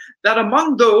unequivocal that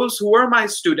among those who were my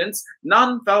students,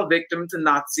 none fell victim to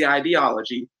Nazi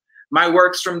ideology. My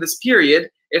works from this period,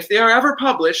 if they are ever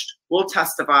published, will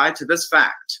testify to this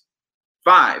fact.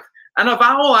 5. An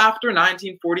avowal after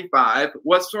 1945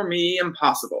 was for me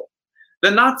impossible.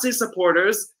 The Nazi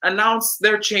supporters announced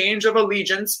their change of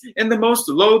allegiance in the most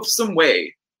loathsome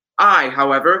way. I,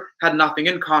 however, had nothing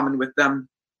in common with them.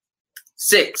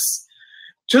 6.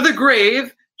 To the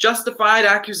grave, justified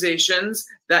accusations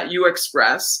that you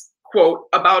express, quote,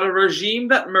 about a regime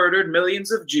that murdered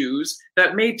millions of Jews,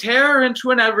 that made terror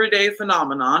into an everyday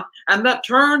phenomenon, and that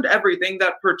turned everything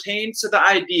that pertains to the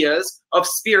ideas of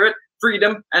spirit,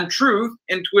 freedom, and truth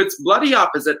into its bloody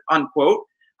opposite, unquote,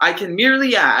 I can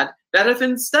merely add that if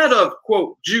instead of,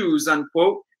 quote, Jews,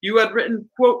 unquote, you had written,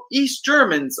 quote, East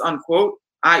Germans, unquote,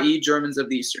 i.e. Germans of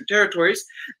the Eastern Territories,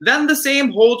 then the same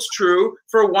holds true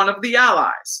for one of the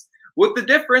Allies, with the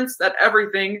difference that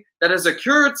everything that has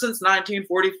occurred since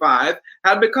 1945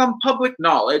 had become public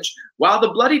knowledge, while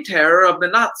the bloody terror of the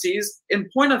Nazis, in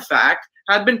point of fact,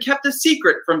 had been kept a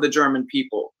secret from the German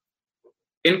people.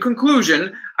 In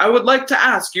conclusion, I would like to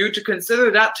ask you to consider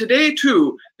that today,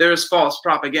 too, there is false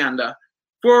propaganda.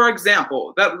 For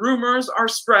example, that rumors are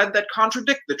spread that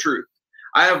contradict the truth.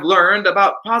 I have learned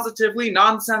about positively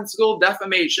nonsensical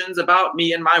defamations about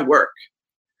me and my work.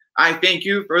 I thank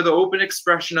you for the open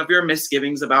expression of your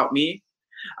misgivings about me.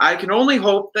 I can only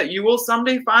hope that you will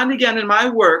someday find again in my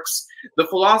works the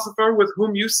philosopher with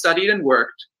whom you studied and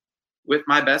worked. With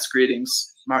my best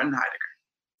greetings, Martin Heidegger.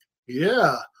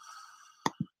 Yeah.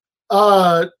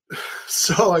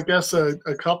 So I guess a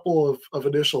couple of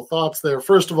initial thoughts there.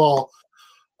 First of all,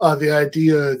 the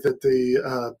idea that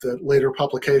the later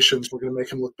publications were going to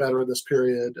make him look better in this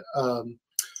period,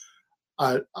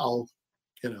 I'll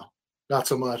not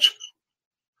so much.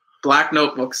 Black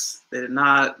notebooks, they did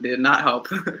not help.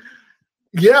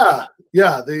 Yeah,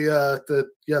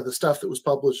 the stuff that was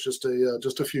published just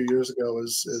a few years ago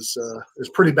is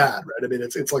pretty bad, right? I mean,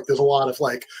 it's like there's a lot of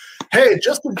like, hey,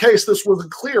 just in case this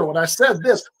wasn't clear when I said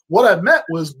this, what I meant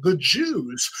was the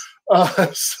Jews.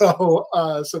 So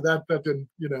that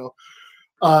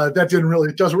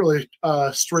didn't doesn't really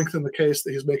strengthen the case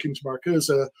that he's making to Marcuse.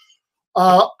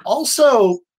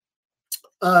 Also,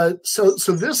 so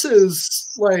this is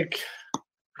like,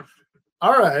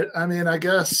 all right. I mean, I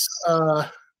guess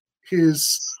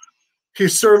he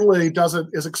certainly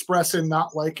is expressing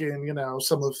not liking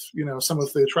some of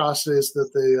the atrocities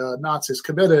that the Nazis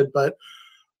committed, but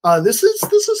this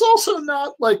is also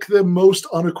not like the most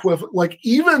unequivocal. Like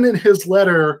even in his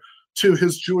letter to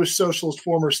his Jewish socialist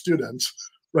former students,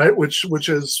 right, which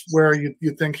is where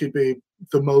you think he'd be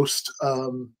the most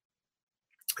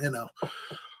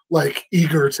like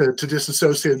eager to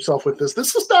disassociate himself with this.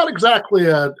 This is not exactly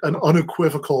an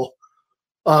unequivocal,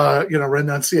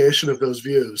 renunciation of those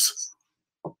views.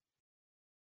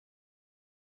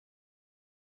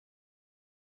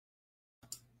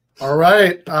 All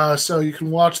right, so you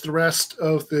can watch the rest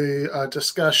of the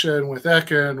discussion with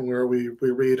Ekin, where we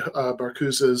read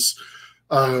Marcuse's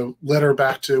letter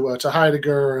back to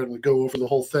Heidegger, and we go over the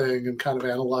whole thing and kind of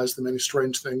analyze the many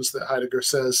strange things that Heidegger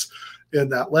says in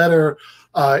that letter.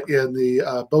 In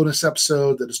the bonus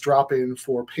episode that is dropping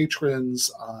for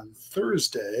patrons on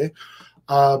Thursday.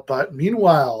 But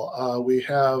meanwhile, we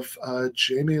have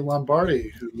Jamie Lombardi,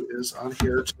 who is on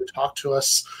here to talk to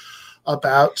us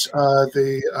about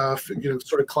the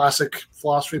sort of classic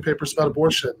philosophy papers about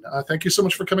abortion. Thank you so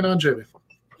much for coming on, Jamie.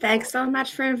 Thanks so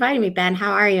much for inviting me, Ben.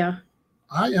 How are you?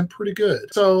 I am pretty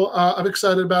good. So I'm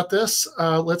excited about this.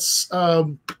 Let's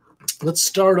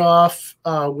start off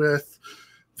with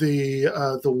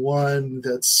the one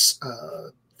that's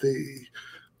the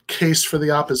case for the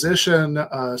opposition.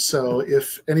 So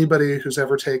if anybody who's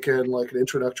ever taken like an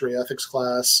introductory ethics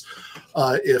class,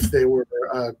 if they were,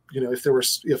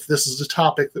 if this is a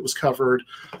topic that was covered,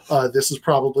 this is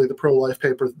probably the pro-life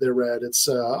paper that they read. It's,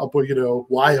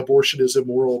 Why Abortion is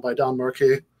Immoral by Don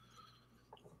Markey.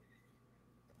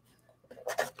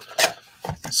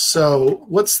 So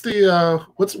what's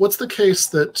the case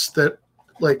that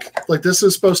like this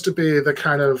is supposed to be the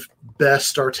kind of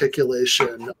best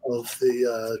articulation of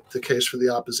the case for the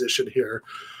opposition here?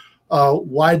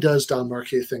 Why does Don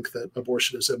Markey think that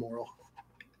abortion is immoral?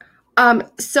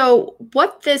 So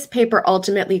what this paper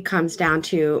ultimately comes down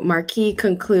to, Markey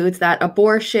concludes that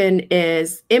abortion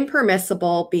is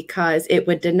impermissible because it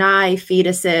would deny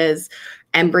fetuses,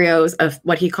 embryos of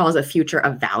what he calls a future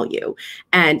of value.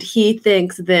 And he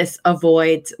thinks this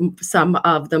avoids some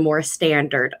of the more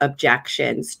standard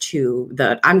objections to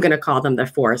I'm going to call them the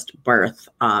forced birth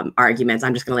arguments.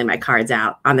 I'm just going to lay my cards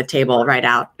out on the table right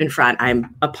out in front.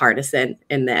 I'm a partisan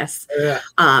in this. Yeah.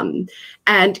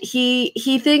 And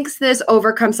he thinks this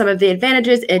overcomes some of the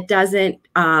advantages. It doesn't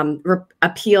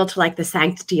appeal to like the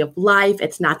sanctity of life.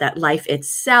 It's not that life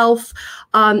itself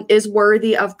is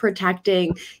worthy of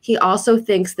protecting. He also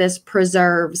thinks this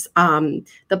preserves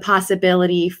the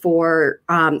possibility for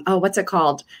what's it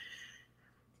called?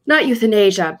 Not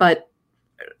euthanasia, but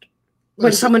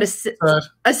when someone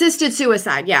assisted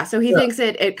suicide. Yeah. So he thinks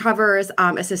it covers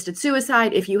assisted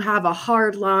suicide. If you have a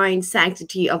hard line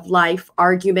sanctity of life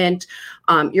argument,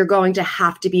 you're going to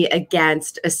have to be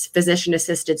against a physician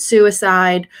assisted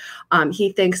suicide.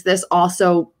 He thinks this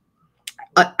also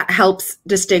helps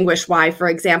distinguish why, for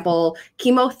example,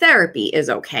 chemotherapy is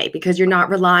okay, because you're not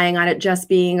relying on it just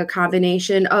being a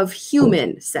combination of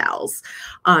human cells.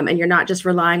 And you're not just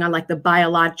relying on like the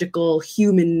biological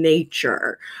human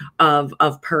nature of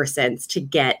persons to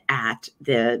get at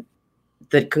the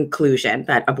conclusion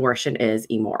that abortion is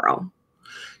immoral.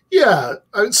 Yeah.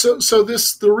 So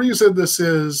the reason this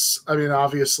is, I mean,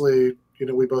 obviously,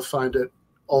 we both find it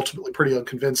ultimately pretty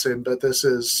unconvincing, but this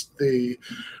is the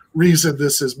reason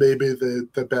this is maybe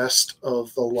the best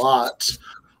of the lot,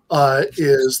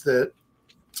 is that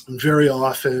very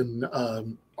often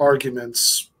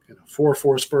arguments for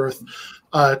forced birth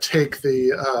take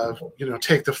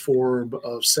the form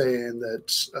of saying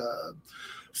that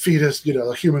fetus,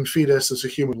 a human fetus is a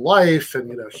human life,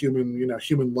 and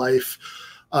human life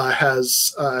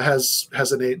has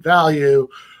innate value,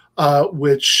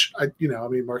 which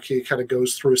Markey kind of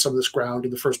goes through some of this ground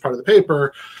in the first part of the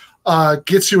paper.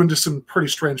 Gets you into some pretty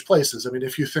strange places. I mean,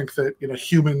 if you think that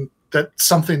that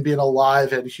something being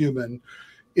alive and human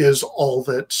is all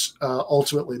that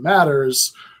ultimately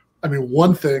matters, I mean,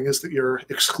 one thing is that you're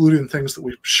excluding things that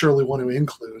we surely want to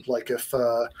include. Like if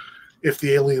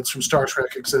the aliens from Star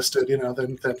Trek existed,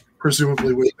 then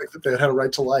presumably we think that they had a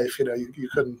right to life. You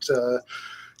couldn't.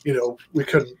 We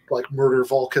couldn't like murder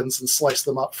Vulcans and slice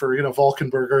them up for,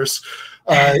 Vulcan burgers.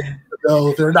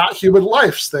 No, they're not human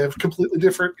lives. They have completely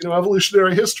different,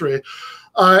 evolutionary history.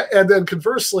 And then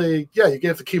conversely, you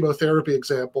gave the chemotherapy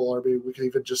example. I mean, we could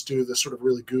even just do this sort of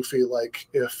really goofy, like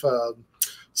if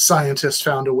scientists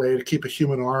found a way to keep a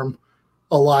human arm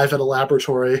alive in a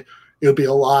laboratory, it would be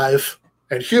alive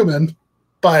and human,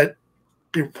 but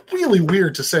it'd be really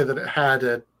weird to say that it had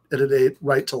an innate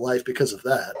right to life because of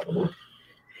that.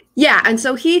 Yeah, and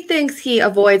so he thinks he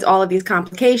avoids all of these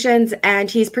complications,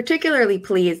 and he's particularly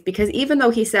pleased because even though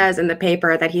he says in the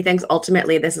paper that he thinks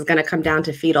ultimately this is going to come down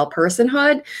to fetal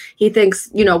personhood, he thinks,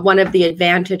 one of the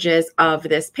advantages of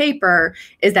this paper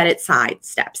is that it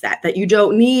sidesteps that you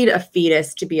don't need a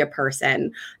fetus to be a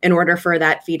person in order for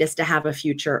that fetus to have a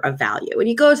future of value. And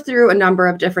he goes through a number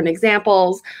of different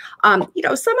examples. Some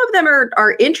of them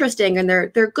are interesting, and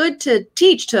they're good to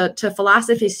teach to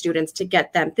philosophy students to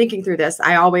get them thinking through this.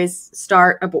 I always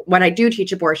start when I do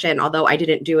teach abortion, although I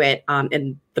didn't do it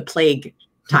in the plague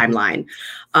timeline.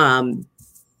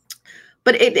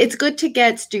 But it's good to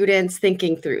get students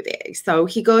thinking through these. So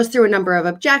he goes through a number of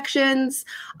objections.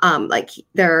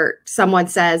 Someone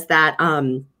says that,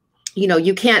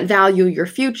 you can't value your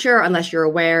future unless you're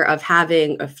aware of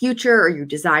having a future or you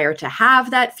desire to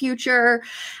have that future.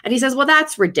 And he says, well,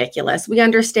 that's ridiculous. We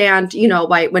understand,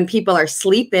 why when people are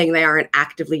sleeping, they aren't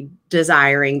actively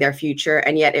desiring their future,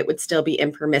 and yet it would still be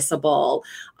impermissible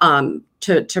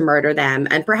to murder them.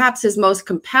 And perhaps his most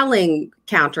compelling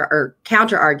counter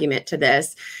argument to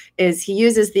this is he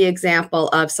uses the example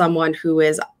of someone who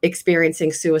is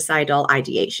experiencing suicidal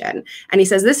ideation. And he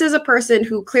says, this is a person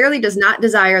who clearly does not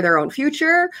desire their own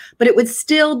future, but it would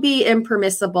still be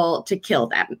impermissible to kill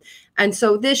them. And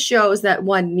so this shows that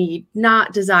one need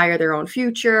not desire their own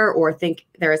future or think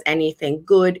there is anything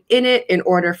good in it in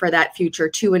order for that future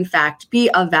to, in fact, be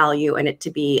of value and it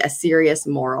to be a serious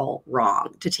moral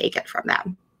wrong to take it from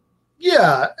them.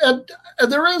 Yeah, and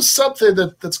there is something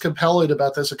that's compelling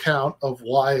about this account of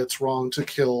why it's wrong to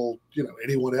kill,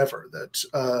 anyone ever.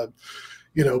 That,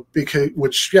 because,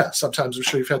 which, yeah, sometimes I'm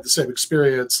sure you've had the same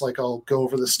experience. Like, I'll go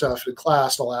over this stuff in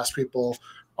class, and I'll ask people,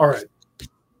 all right,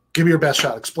 give me your best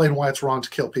shot. Explain why it's wrong to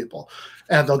kill people.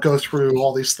 And they'll go through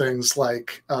all these things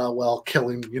like,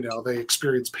 killing, they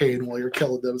experience pain while you're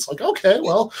killing them. It's like, okay,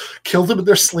 well, kill them in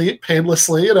their sleep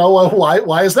painlessly.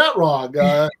 Why is that wrong?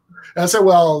 And I said,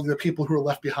 well, the people who are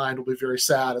left behind will be very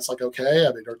sad. It's like, okay,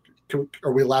 I mean,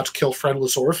 are we allowed to kill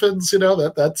friendless orphans?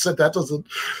 That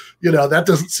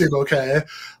doesn't seem okay.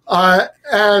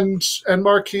 And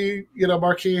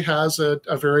Marquis has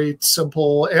a very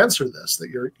simple answer to this, that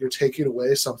you're taking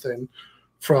away something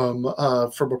from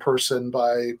a person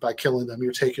by killing them.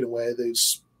 You're taking away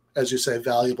these, as you say,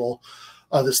 valuable,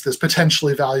 this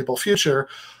potentially valuable future,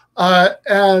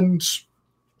 and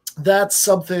that's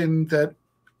something that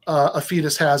a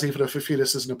fetus has, even if a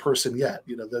fetus isn't a person yet.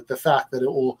 The fact that it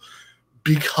will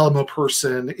become a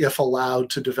person if allowed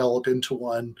to develop into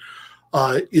one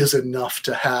is enough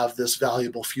to have this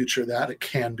valuable future that it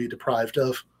can be deprived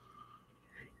of.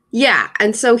 Yeah,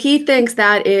 and so he thinks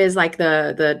that is like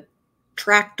the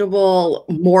tractable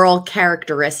moral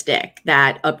characteristic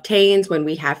that obtains when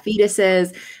we have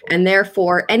fetuses, and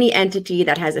therefore any entity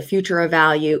that has a future of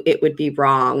value, it would be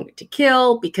wrong to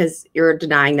kill because you're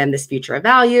denying them this future of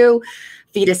value.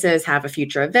 Fetuses have a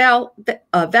future of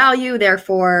value,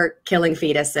 therefore killing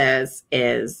fetuses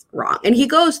is wrong. And he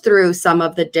goes through some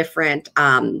of the different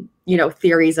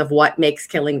theories of what makes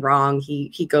killing wrong.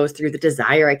 He goes through the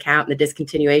desire account and the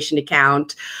discontinuation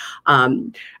account.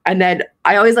 And then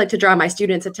I always like to draw my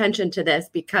students' attention to this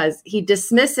because he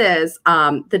dismisses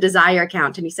the desire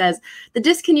account, and he says the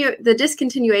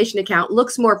discontinuation account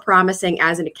looks more promising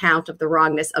as an account of the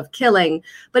wrongness of killing,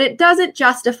 but it doesn't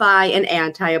justify an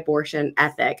anti-abortion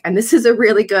ethic. And this is a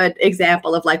really good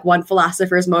example of like one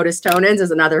philosopher's modus ponens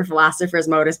is another philosopher's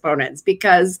modus ponens,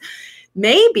 because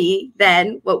maybe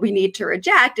then what we need to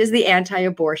reject is the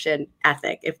anti-abortion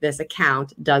ethic if this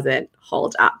account doesn't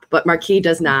hold up. But Marquis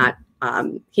does not.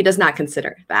 He does not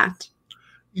consider that.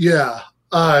 Yeah,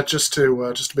 just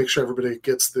to make sure everybody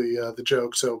gets the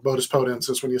joke. So modus ponens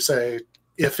is when you say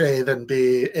if A then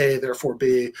B, A therefore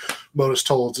B. Modus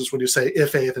tollens is when you say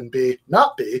if A then B,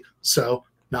 not B. So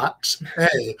not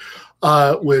A,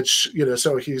 which,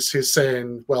 so he's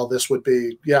saying, well, this would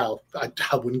be, I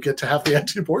wouldn't get to have the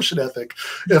anti-abortion ethic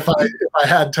if I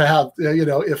had to have,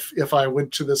 if I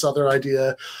went to this other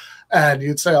idea, and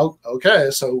you'd say, oh,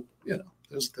 okay, so,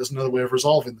 there's another way of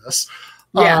resolving this.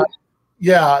 Yeah.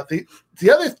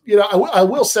 The other, I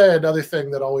will say another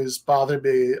thing that always bothered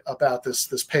me about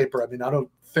this paper. I mean, I don't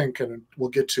think, and we'll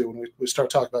get to when we start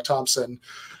talking about Thompson,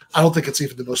 I don't think it's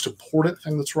even the most important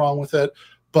thing that's wrong with it.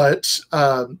 But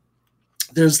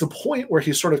there's the point where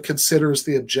he sort of considers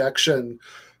the objection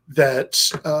that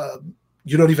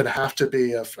you don't even have to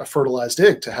be a fertilized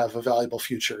egg to have a valuable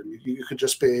future. You could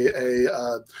just be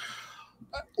a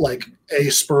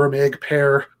sperm egg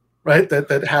pair, right?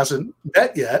 That hasn't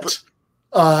met yet.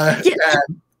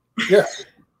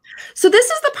 So this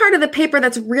is the part of the paper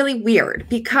that's really weird,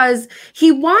 because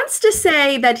he wants to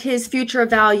say that his future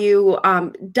value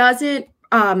doesn't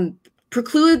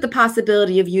preclude the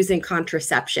possibility of using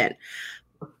contraception.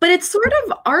 But it's sort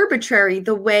of arbitrary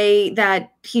the way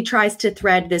that he tries to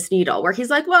thread this needle, where he's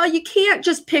like, well, you can't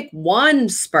just pick one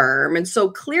sperm. And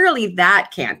so clearly that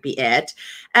can't be it.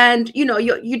 And,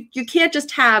 you can't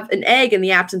just have an egg in the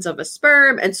absence of a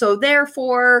sperm. And so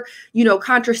therefore,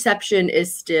 contraception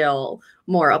is still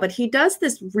moral. But he does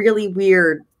this really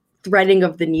weird threading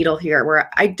of the needle here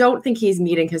where I don't think he's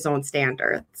meeting his own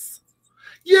standards.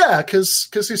 Yeah, because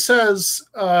he says,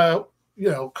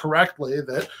 correctly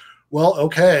that, well,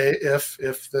 okay, if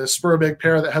the sperm egg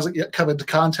pair that hasn't yet come into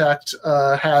contact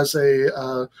has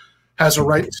a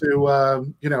right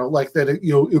to,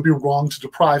 it would be wrong to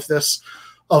deprive this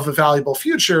of a valuable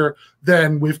future,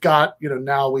 then we've got,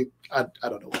 now I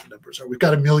don't know what the numbers are. We've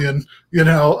got 1 million,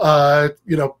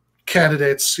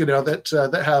 candidates,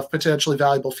 that have potentially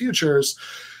valuable futures.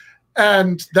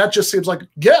 And that just seems like,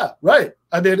 yeah, right.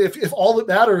 I mean, if all that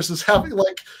matters is having,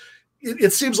 like,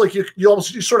 it seems like you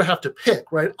sort of have to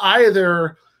pick, right?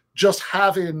 Either just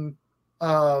having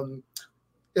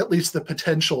at least the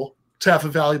potential to have a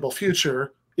valuable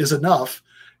future is enough,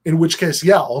 in which case,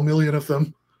 yeah, all million of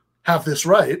them have this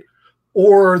right,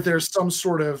 or there's some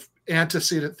sort of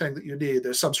antecedent thing that you need.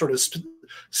 There's some sort of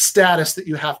status that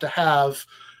you have,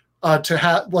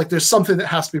 like there's something that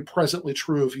has to be presently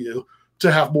true of you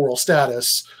to have moral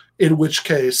status, in which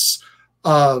case,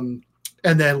 and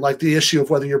then like the issue of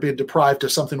whether you're being deprived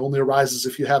of something only arises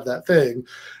if you have that thing.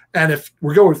 And if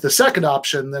we're going with the second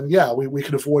option, then yeah, we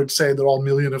can avoid saying that all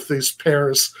million of these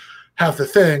pairs have the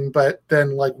thing, but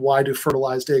then like, why do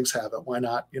fertilized eggs have it? Why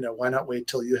not wait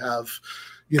till you have,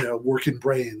 working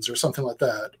brains or something like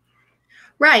that?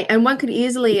 Right. And one could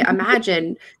easily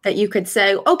imagine that you could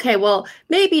say, okay, well,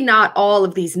 maybe not all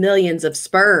of these millions of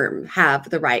sperm have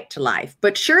the right to life,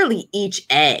 but surely each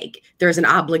egg, there's an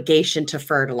obligation to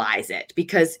fertilize it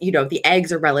because, the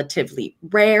eggs are relatively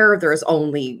rare. There's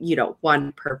only,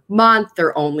 one per month.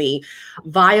 They're only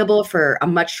viable for a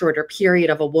much shorter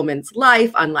period of a woman's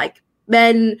life, unlike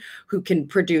men who can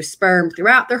produce sperm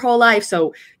throughout their whole life.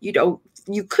 So,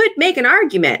 you could make an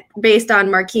argument based on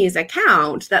Marquis'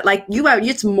 account that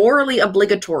it's morally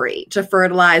obligatory to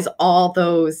fertilize all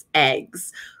those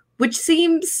eggs, which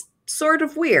seems sort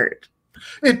of weird.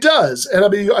 It does. And I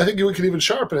mean, I think we could even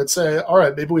sharpen it and say, all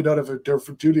right, maybe we don't have a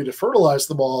duty to fertilize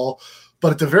them all,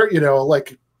 but at the very,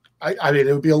 I mean,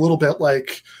 it would be a little bit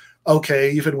like,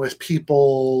 okay, even with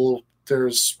people,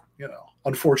 there's,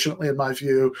 unfortunately, in my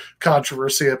view,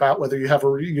 controversy about whether you have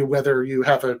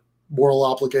a moral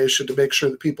obligation to make sure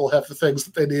that people have the things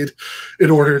that they need in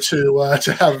order to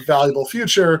have a valuable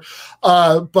future.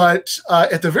 But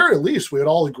at the very least, we would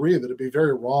all agree that it'd be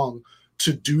very wrong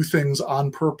to do things on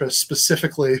purpose,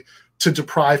 specifically to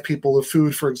deprive people of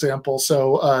food, for example,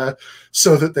 so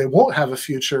that they won't have a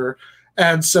future.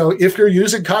 And so if you're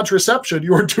using contraception,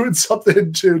 you're doing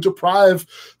something to deprive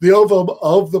the ovum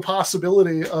of the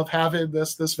possibility of having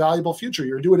this valuable future.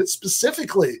 You're doing it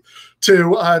specifically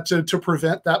to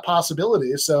prevent that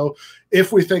possibility. So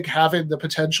if we think having the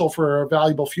potential for a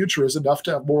valuable future is enough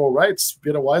to have moral rights,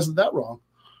 why isn't that wrong?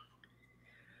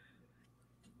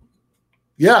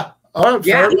 Yeah. All right.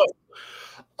 Yeah. Fair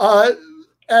enough.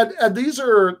 And these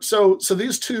are so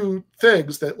these two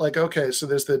things that, like, okay, so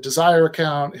there's the desire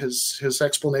account, his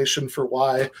explanation for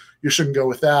why you shouldn't go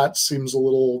with that seems a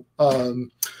little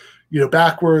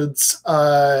backwards,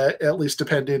 at least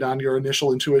depending on your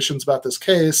initial intuitions about this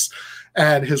case.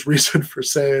 And his reason for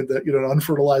saying that an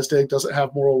unfertilized egg doesn't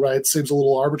have moral rights seems a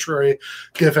little arbitrary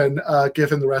given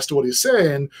the rest of what he's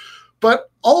saying. But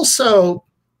also,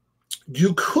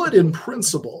 you could in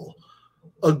principle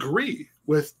agree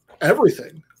with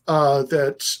everything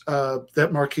that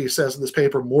Marquis says in this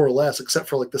paper, more or less, except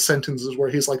for like the sentences where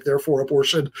he's like, therefore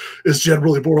abortion is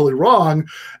generally morally wrong,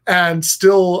 and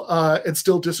still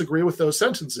disagree with those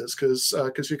sentences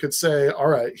because you could say, all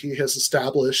right, he has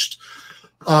established,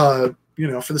 for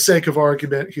the sake of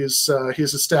argument, he's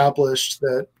established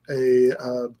that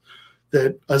a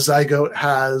zygote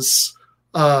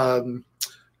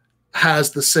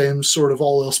has the same sort of,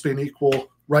 all else being equal,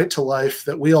 right to life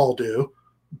that we all do.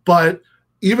 But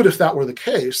even if that were the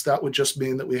case, that would just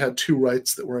mean that we had two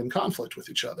rights that were in conflict with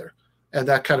each other. And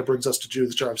that kind of brings us to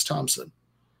Judith Jarvis Thompson.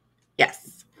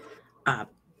 Yes.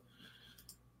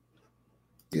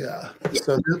 Yeah.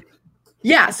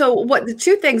 So what the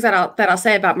two things that I'll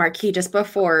say about Marquis just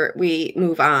before we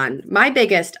move on. My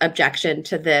biggest objection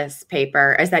to this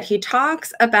paper is that he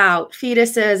talks about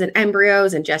fetuses and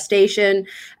embryos and gestation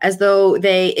as though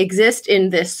they exist in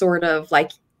this sort of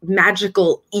like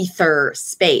magical ether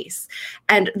space.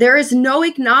 And there is no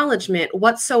acknowledgement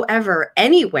whatsoever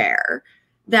anywhere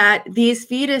that these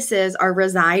fetuses are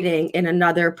residing in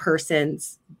another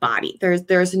person's body.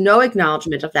 There's no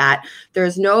acknowledgement of that.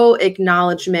 There's no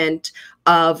acknowledgement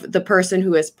of the person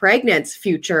who is pregnant's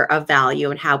future of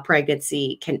value and how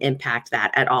pregnancy can impact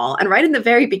that at all. And right in the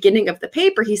very beginning of the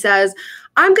paper, he says,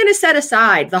 I'm going to set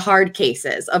aside the hard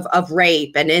cases of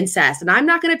rape and incest, and I'm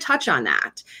not going to touch on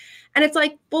that. And it's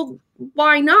like, well,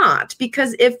 why not?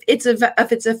 Because if it's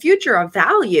a future of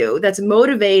value that's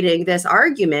motivating this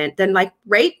argument, then like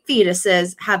rape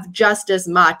fetuses have just as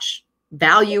much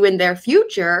value in their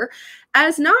future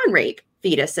as non-rape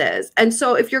fetuses. And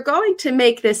so if you're going to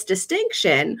make this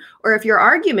distinction, or if your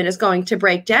argument is going to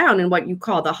break down in what you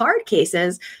call the hard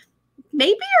cases,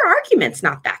 maybe your argument's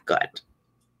not that good.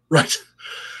 Right.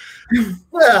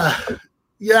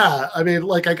 Yeah. I mean,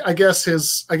 like, I guess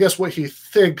what he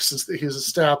thinks is that he's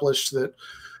established that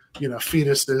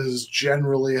fetuses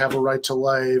generally have a right to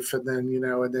life, and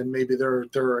then maybe there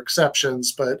are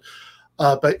exceptions, but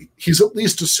he's at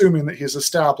least assuming that he's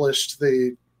established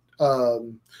the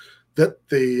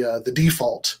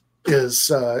default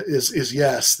is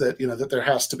yes, that there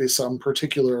has to be some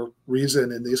particular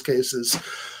reason in these cases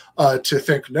to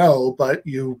think no. But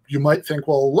you might think,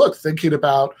 well, look, thinking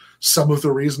about some of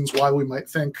the reasons why we might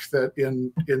think that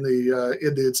in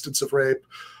the instance of rape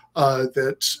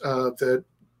that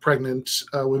pregnant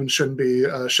women shouldn't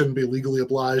be legally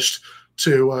obliged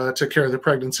to carry the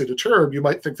pregnancy to term. You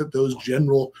might think that those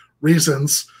general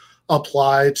reasons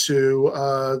apply to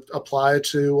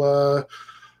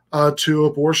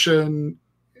abortion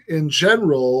in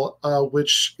general,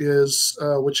 which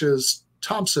is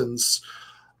Thompson's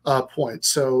point.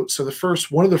 So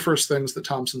one of the first things that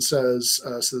Thompson says.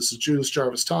 So this is Judith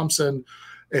Jarvis Thompson,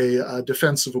 a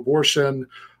defense of abortion,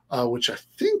 which I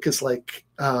think is like.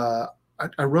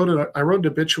 I wrote an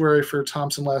obituary for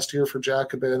Thompson last year for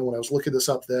Jacobin. When I was looking this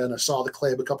up then, I saw the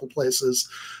claim a couple places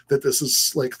that this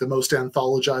is like the most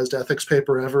anthologized ethics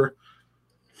paper ever.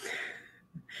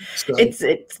 So,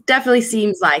 it definitely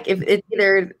seems like if it's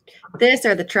either this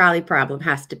or the trolley problem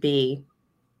has to be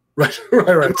right.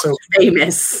 So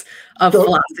famous of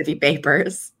philosophy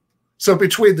papers. So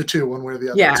between the two, one way or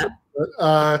the other.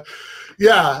 Yeah.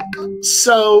 Yeah.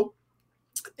 So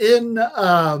and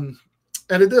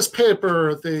in this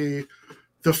paper, the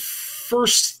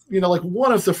first, like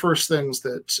one of the first things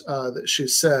that she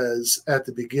says at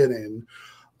the beginning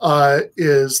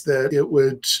is that it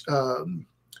would.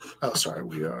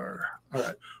 We are all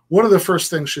right. One of the first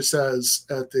things she says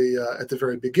at the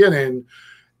very beginning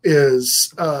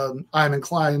is, "I'm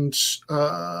inclined."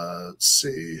 Let's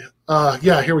see.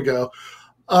 Here we go.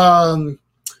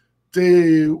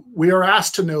 We are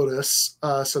asked to notice.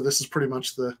 So this is pretty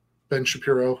much the Ben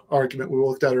Shapiro argument we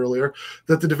looked at earlier,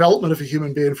 that the development of a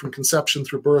human being from conception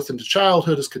through birth into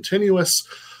childhood is continuous.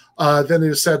 Then it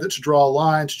is said that to draw a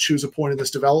line, to choose a point in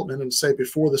this development and say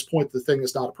before this point the thing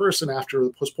is not a person, after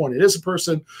this point it is a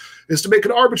person, is to make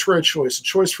an arbitrary choice, a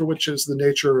choice for which is the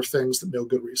nature of things that no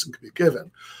good reason can be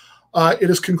given. It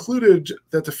is concluded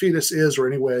that the fetus is, or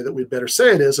any way that we'd better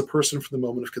say it is, a person from the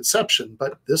moment of conception,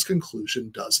 but this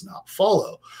conclusion does not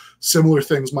follow. Similar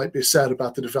things might be said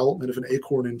about the development of an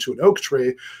acorn into an oak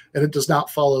tree, and it does not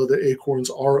follow that acorns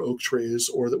are oak trees,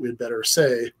 or that we'd better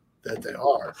say that they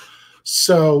are.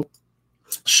 So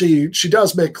she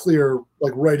does make clear,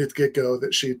 like right at the get-go,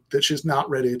 that she's not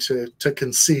ready to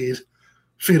concede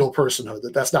fetal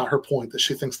personhood, that's not her point, that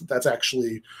she thinks that that's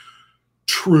actually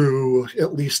true,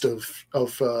 at least of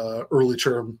early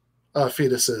term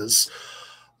fetuses.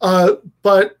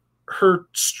 But her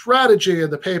strategy in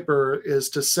the paper is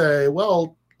to say,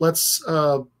 well, let's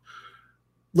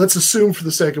assume for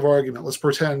the sake of argument, let's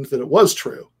pretend that it was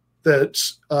true,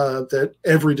 that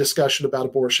every discussion about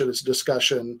abortion is a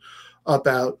discussion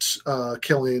about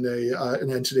killing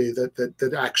an entity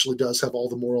that actually does have all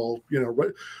the moral,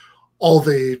 that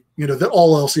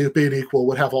all else being equal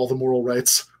would have all the moral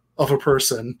rights of a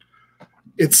person.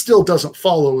 It still doesn't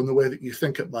follow in the way that you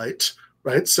think it might,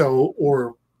 right? So,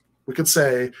 or we could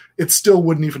say it still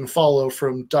wouldn't even follow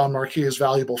from Don Marquis'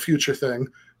 valuable future thing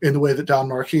in the way that Don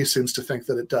Marquis seems to think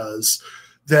that it does,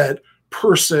 that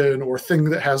person or thing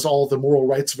that has all the moral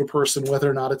rights of a person,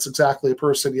 whether or not it's exactly a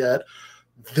person yet,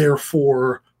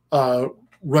 therefore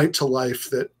right to life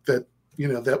that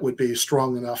would be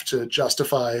strong enough to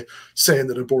justify saying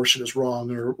that abortion is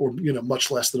wrong, or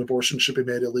much less that abortion should be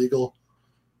made illegal.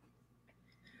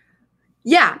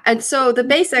 Yeah. And so the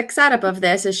basic setup of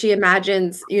this is she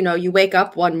imagines, you wake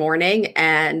up one morning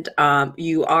and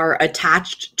you are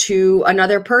attached to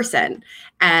another person,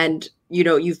 and,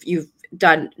 you've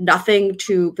done nothing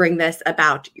to bring this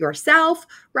about yourself,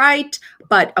 right?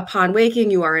 But upon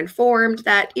waking, you are informed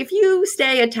that if you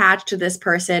stay attached to this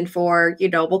person for,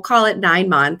 we'll call it 9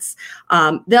 months,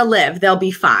 they'll live, they'll be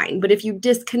fine. But if you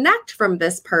disconnect from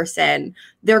this person,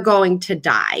 they're going to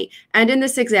die. And in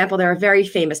this example, they're a very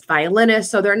famous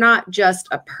violinist. So they're not just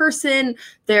a person,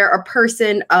 they're a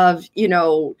person of,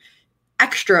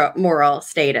 extra moral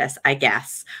status, I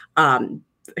guess. Do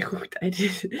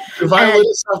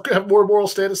violinists have more moral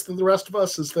status than the rest of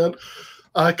us? Is that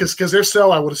because if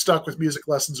so, I would have stuck with music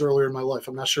lessons earlier in my life.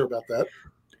 I'm not sure about that.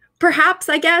 Perhaps,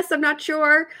 I guess. I'm not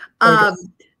sure. Okay.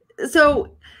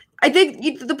 So I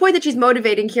think the point that she's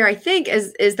motivating here, I think,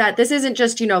 is that this isn't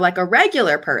just, like a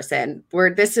regular person,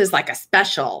 where this is like a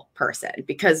special person,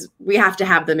 because we have to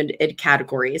have them in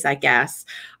categories, I guess.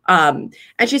 And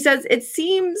she says, it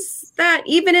seems that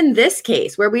even in this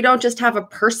case, where we don't just have a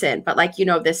person, but like,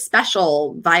 this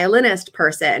special violinist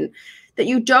person, that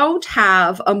you don't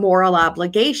have a moral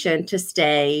obligation to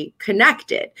stay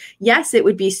connected. Yes, it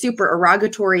would be super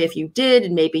derogatory if you did,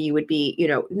 and maybe you would be,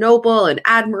 noble and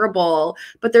admirable,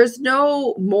 but there's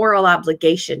no moral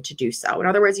obligation to do so. In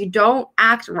other words, you don't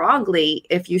act wrongly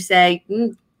if you say,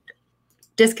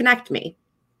 disconnect me.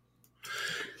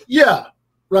 Yeah,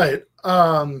 right.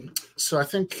 So I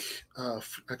think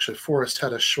actually Forrest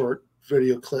had a short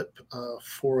video clip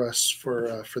for us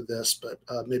for this, but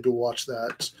maybe we'll watch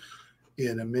that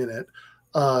in a minute.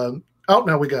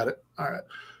 No, we got it. All right.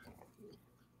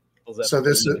 So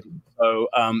this is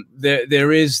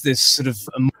there is this sort of.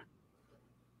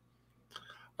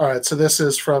 All right. So this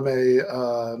is from a.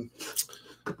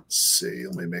 Let's see.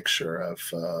 Let me make sure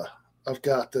I've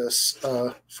got this.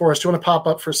 Forrest, do you want to pop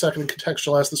up for a second and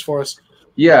contextualize this for us?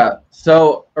 Yeah.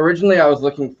 So originally I was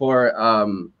looking for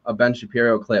a Ben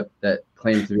Shapiro clip that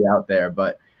claimed to be out there,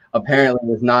 but apparently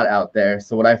was not out there.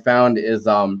 So what I found is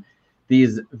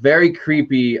these very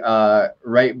creepy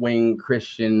right-wing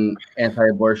Christian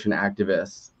anti-abortion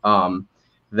activists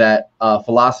that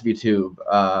Philosophy Tube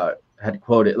had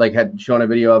quoted, like had shown a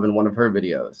video of in one of her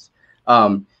videos.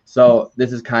 So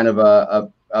this is kind of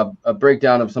a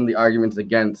breakdown of some of the arguments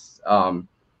against the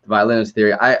violinist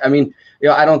theory. I mean,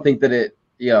 I don't think that it,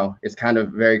 it's kind of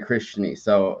very Christian-y.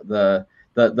 So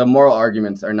the moral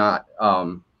arguments are not,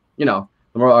 the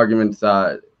moral arguments,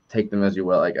 take them as you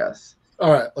will, I guess.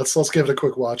 All right, let's give it a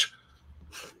quick watch.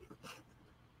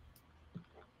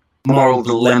 Moral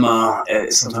dilemma,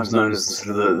 sometimes known as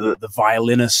sort of the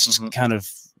violinist kind of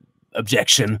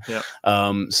objection. Yeah.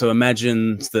 So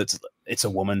imagine that it's a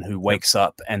woman who wakes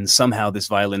up and somehow this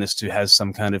violinist who has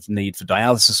some kind of need for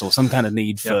dialysis or some kind of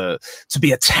need to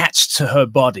be attached to her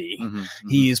body.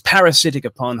 He is parasitic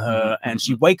upon her and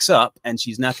she wakes up and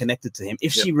she's now connected to him.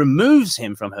 If she removes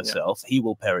him from herself, he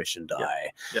will perish and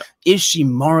die. Is she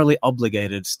morally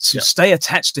obligated to stay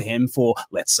attached to him for,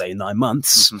 let's say, 9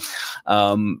 months?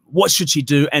 What should she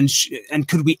do? And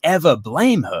could we ever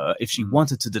blame her if she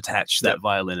wanted to detach that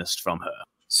violinist from her?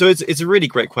 So it's a really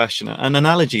great question, and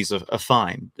analogies are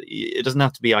fine. It doesn't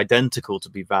have to be identical to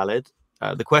be valid.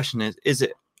 The question is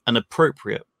it an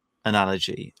appropriate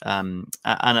analogy? And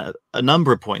a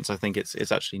number of points, I think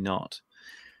it's actually not.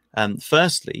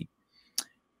 Firstly,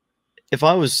 if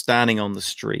I was standing on the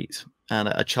street and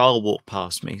a child walked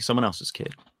past me, someone else's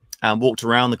kid, and walked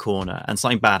around the corner and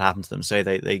something bad happened to them, say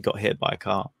they got hit by a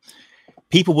car,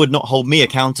 people would not hold me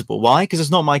accountable. Why? Because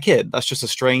it's not my kid. That's just a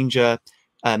stranger.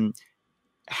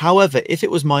 However, if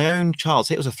it was my own child,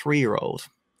 say it was a 3-year-old,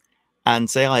 and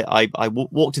say I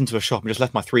walked into a shop and just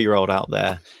left my 3-year-old out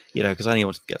there, because I only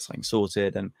want to get something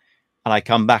sorted, and I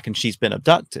come back and she's been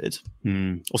abducted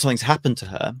or something's happened to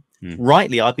her,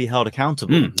 rightly I'd be held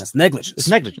accountable. That's negligence. It's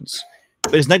negligence.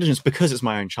 But it's negligence because it's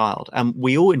my own child. And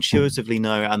we all intuitively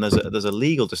know, and there's a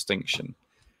legal distinction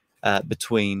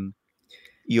between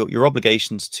your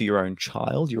obligations to your own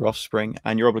child, your offspring,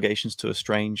 and your obligations to a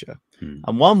stranger.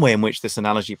 And one way in which this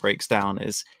analogy breaks down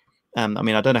is, I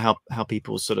mean, I don't know how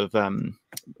people's sort of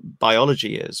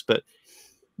biology is, but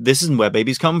this isn't where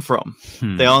babies come from.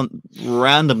 They aren't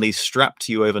randomly strapped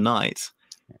to you overnight.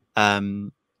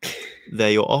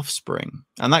 They're your offspring.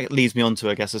 And that leads me on to,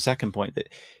 I guess, a second point, that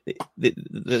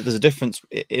there's a difference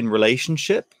in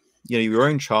relationship. Your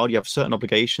own child, you have certain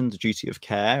obligations, a duty of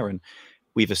care, and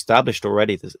we've established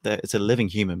already that it's a living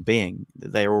human being.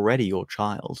 They're already your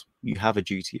child. You have a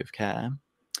duty of care.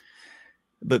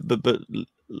 But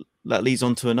that leads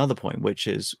on to another point, which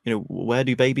is, where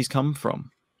do babies come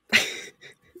from?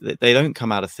 They don't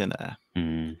come out of thin air.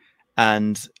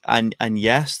 And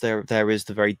yes, there is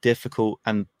the very difficult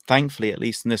and thankfully, at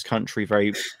least in this country,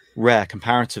 very rare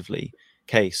comparatively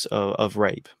case of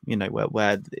rape,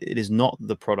 where it is not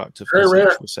the product of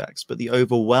consensual sex, but the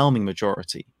overwhelming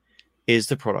majority is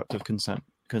the product of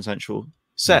consensual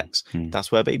sex.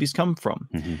 That's where babies come from.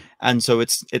 And so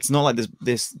it's not like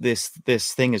this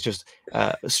thing is just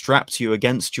strapped to you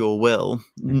against your will.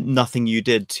 Nothing you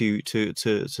did to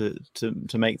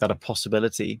make that a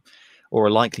possibility or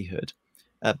a likelihood.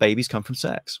 Babies come from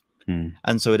sex.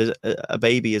 And so it is a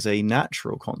baby is a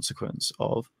natural consequence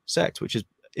of sex, which is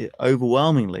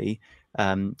overwhelmingly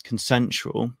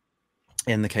consensual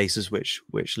in the cases which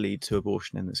lead to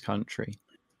abortion in this country.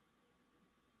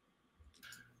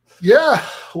 Yeah,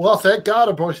 well, thank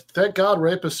God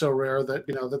rape is so rare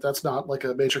that that's not like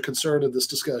a major concern in this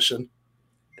discussion.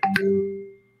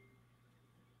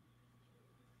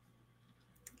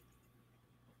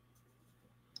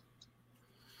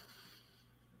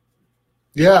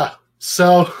 Yeah,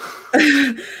 so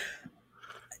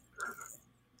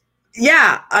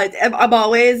yeah, I'm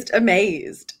always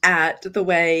amazed at the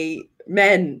way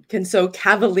men can so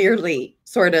cavalierly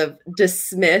sort of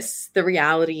dismiss the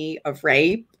reality of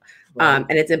rape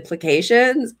and its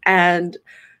implications. And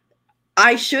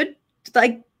I should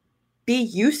be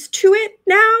used to it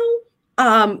now.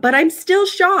 But I'm still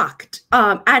shocked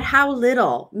at how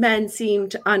little men seem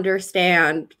to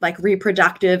understand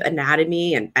reproductive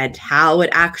anatomy and how it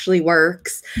actually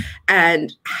works,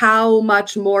 and how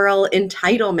much moral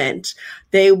entitlement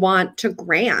they want to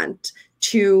grant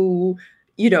to,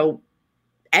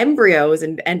 embryos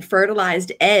and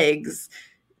fertilized eggs,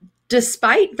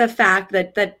 despite the fact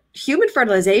that human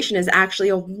fertilization is actually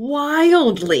a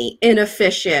wildly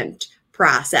inefficient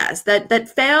process that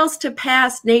fails to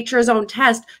pass nature's own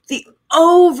test the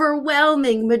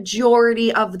overwhelming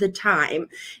majority of the time.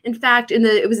 In fact,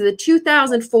 it was the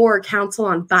 2004 Council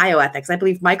on Bioethics, I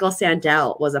believe Michael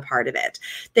Sandel was a part of it.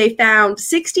 They found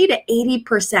 60 to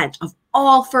 80% of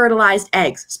all fertilized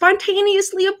eggs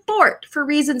spontaneously abort for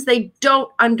reasons they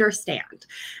don't understand.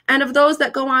 And of those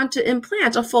that go on to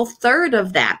implant, a full third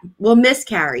of them will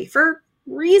miscarry for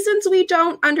reasons we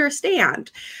don't understand.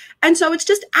 And so it's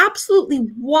just absolutely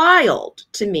wild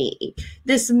to me,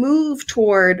 this move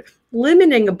toward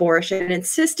limiting abortion and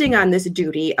insisting on this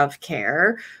duty of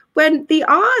care, when the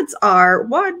odds are,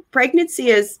 one, pregnancy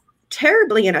is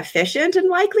terribly inefficient and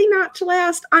likely not to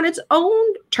last on its own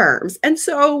terms. And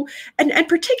so, and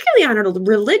particularly on a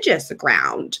religious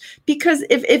ground, because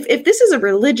if this is a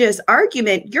religious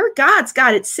argument, your God's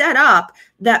got it set up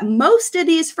that most of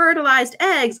these fertilized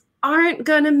eggs aren't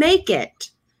going to make it.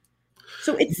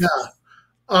 So it's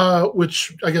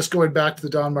which I guess going back to the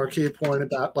Don Marquis point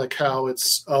about how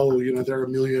it's there are a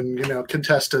million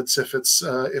contestants if it's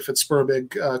sperm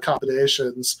egg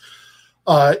combinations.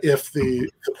 If the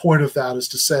point of that is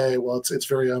to say, well, it's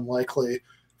very unlikely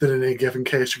that in any given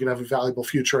case you can have a valuable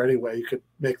future anyway, you could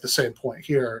make the same point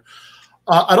here.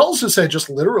 I'd also say,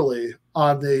 just literally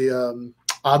on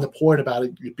the point about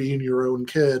it being your own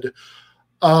kid,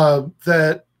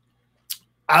 that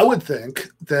I would think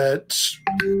that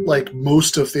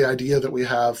most of the idea that we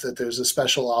have that there's a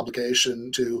special obligation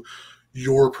to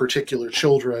your particular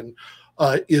children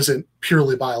isn't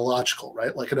purely biological,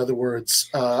 right? In other words,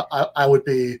 I would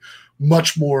be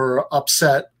much more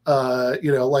upset, at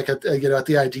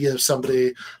the idea of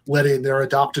somebody letting their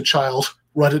adopted child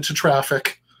run into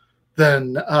traffic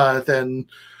than them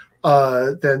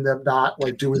not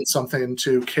doing something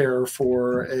to care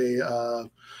for a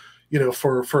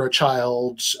for a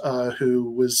child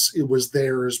who was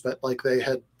theirs, but they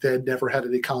had never had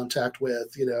any contact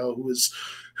with,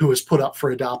 who was put up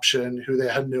for adoption, who they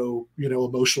had no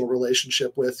emotional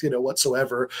relationship with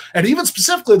whatsoever. And even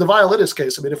specifically the violinist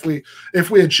case, I mean, if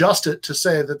we adjust it to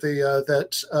say that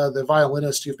the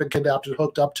violinist you've been kidnapped and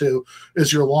hooked up to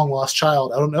is your long lost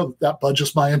child, I don't know if that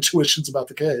budges my intuitions about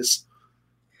the case.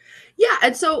 Yeah,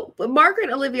 and so Margaret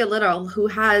Olivia Little, who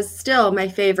has still my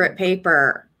favorite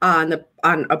paper on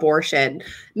abortion,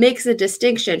 makes a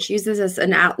distinction. She uses this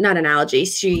not analogy.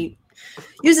 She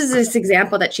uses this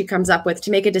example that she comes up with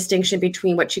to make a distinction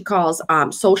between what she calls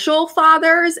social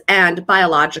fathers and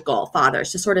biological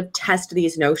fathers, to sort of test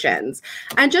these notions.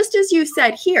 And just as you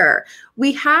said here,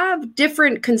 we have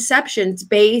different conceptions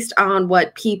based on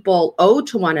what people owe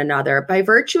to one another by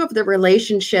virtue of the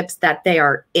relationships that they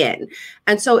are in.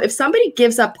 And so if somebody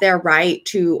gives up their right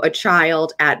to a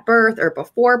child at birth or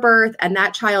before birth, and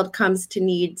that child comes to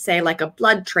need, say, a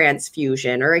blood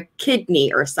transfusion or a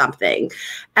kidney or something,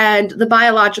 and the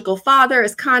biological father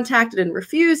is contacted and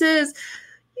refuses,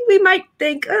 we might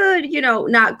think,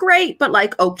 not great,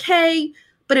 but okay.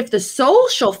 But if the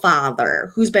social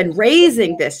father, who's been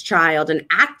raising this child and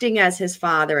acting as his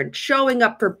father and showing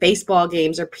up for baseball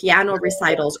games or piano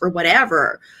recitals or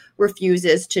whatever,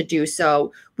 refuses to do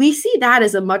so, we see that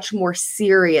as a much more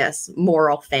serious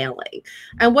moral failing.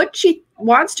 And what she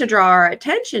wants to draw our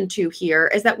attention to here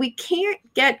is that we can't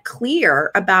get clear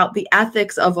about the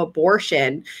ethics of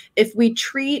abortion if we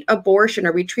treat abortion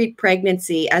or we treat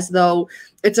pregnancy as though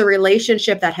it's a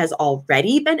relationship that has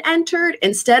already been entered,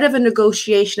 instead of a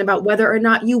negotiation about whether or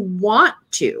not you want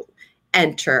to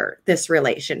enter this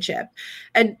relationship.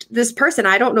 And this person,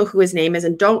 I don't know who his name is,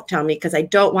 and don't tell me because I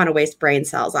don't want to waste brain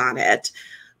cells on it,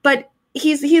 but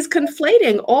he's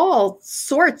conflating all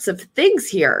sorts of things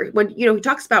here. When he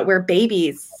talks about where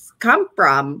babies come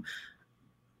from,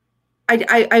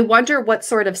 I wonder what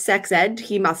sort of sex ed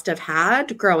he must have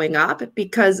had growing up,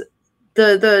 because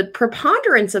the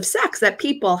preponderance of sex that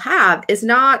people have is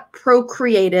not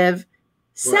procreative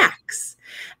sex.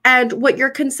 And what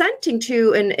you're consenting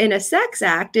to in a sex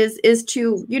act is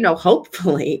to,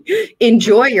 hopefully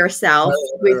enjoy yourself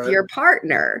with your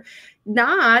partner,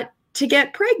 not to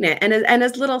get pregnant. And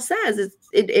as Little says,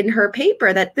 in her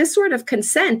paper that this sort of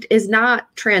consent is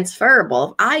not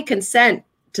transferable. If I consent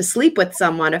to sleep with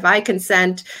someone, if I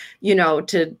consent,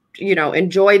 to,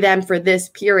 enjoy them for this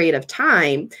period of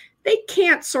time, they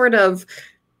can't sort of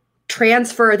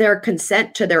transfer their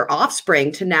consent to their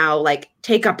offspring to now like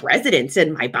take up residence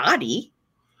in my body.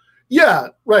 Yeah,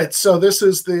 right. So this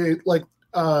is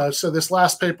so this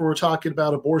last paper we're talking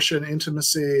about, abortion,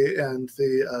 intimacy, and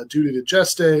the duty to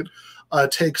gestate,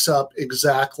 takes up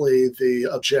exactly the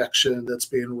objection that's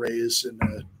being raised in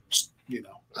I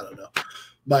don't know.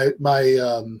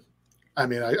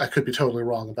 I could be totally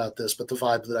wrong about this, but the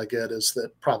vibe that I get is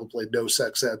that probably no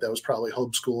sex ed, that was probably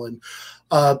homeschooling.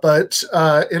 But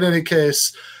in any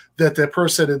case, that the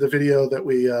person in the video that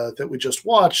we just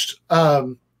watched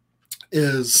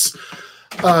is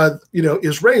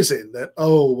raising that,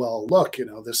 oh, well, look,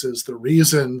 this is the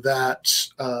reason that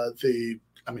I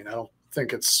don't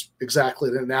think it's exactly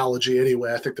an analogy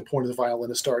anyway. I think the point of the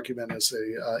violinist argument is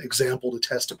a example to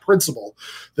test a principle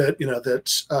that,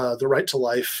 that the right to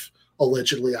life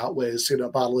allegedly outweighs,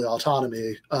 bodily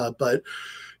autonomy. But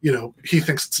he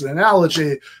thinks it's an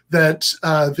analogy that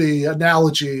the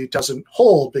analogy doesn't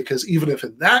hold, because even if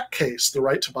in that case the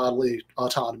right to bodily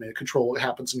autonomy and control what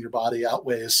happens in your body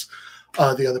outweighs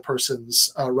the other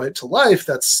person's right to life,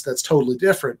 that's totally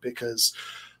different, because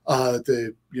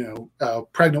the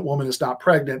pregnant woman is not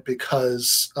pregnant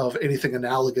because of anything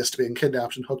analogous to being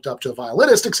kidnapped and hooked up to a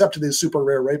violinist, except in these super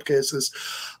rare rape cases,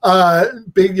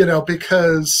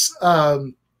 because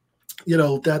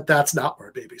that's not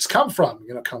where babies come from.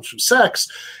 It comes from sex.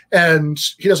 And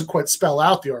he doesn't quite spell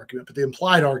out the argument, but the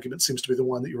implied argument seems to be the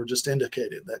one that you were just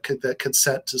indicating, that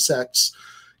consent to sex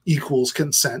equals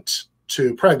consent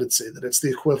to pregnancy, that it's the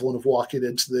equivalent of walking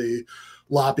into the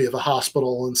lobby of a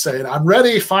hospital and saying, I'm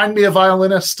ready, find me a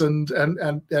violinist and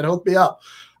hook me up.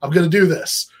 I'm going to do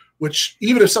this. Which,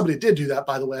 even if somebody did do that,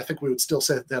 by the way, I think we would still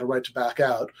say that they had a right to back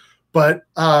out.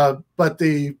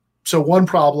 So one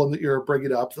problem that you're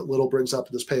bringing up, that Little brings up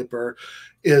in this paper,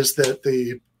 is that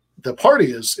the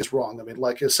party is wrong. I mean,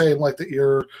 like, you're saying like that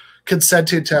you're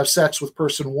consenting to have sex with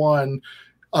person one,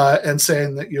 and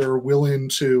saying that you're willing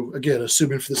to, again,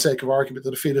 assuming for the sake of argument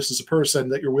that a fetus is a person,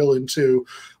 that you're willing to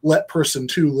let person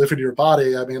two live in your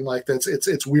body. I mean, like,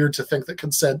 it's weird to think that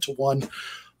consent to one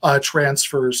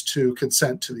transfers to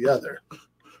consent to the other.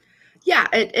 Yeah,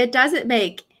 it doesn't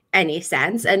make any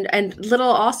sense. And Little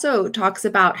also talks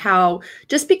about how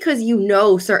just because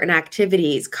certain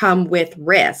activities come with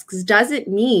risks doesn't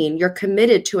mean you're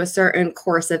committed to a certain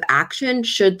course of action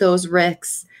should those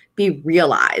risks be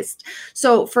realized.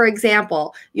 So, for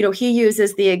example, he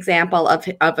uses the example of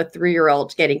a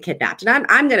 3-year-old getting kidnapped, and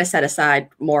I'm going to set aside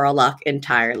moral luck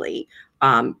entirely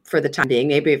for the time being.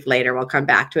 Maybe if later we'll come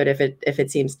back to it if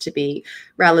it seems to be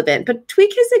relevant. But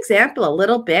tweak his example a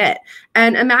little bit,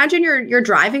 and imagine you're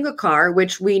driving a car,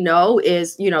 which we know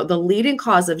is the leading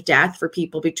cause of death for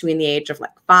people between the age of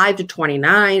 5 to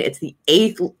 29. It's the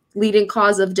 8th leading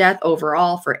cause of death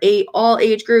overall for all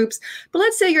age groups. But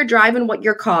let's say you're driving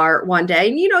your car one day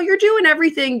and you're doing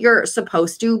everything you're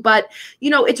supposed to, but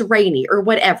it's rainy or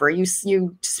whatever. You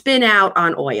spin out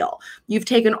on oil. You've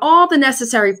taken all the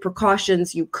necessary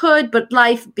precautions you could, but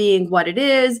life being what it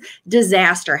is,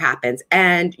 disaster happens,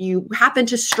 and you happen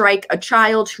to strike a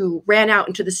child who ran out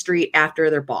into the street after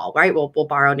their ball. Right? We'll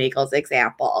borrow Nagel's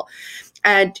example,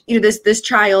 and this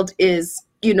child is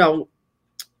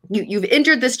You've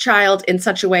injured this child in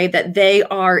such a way that they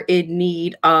are in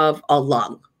need of a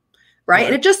lung, right?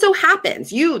 And it just so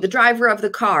happens you, the driver of the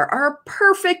car, are a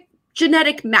perfect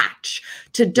genetic match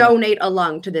to donate a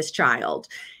lung to this child.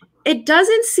 It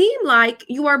doesn't seem like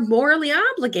you are morally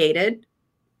obligated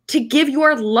to give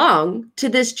your lung to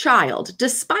this child,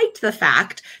 despite the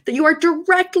fact that you are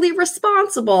directly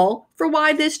responsible for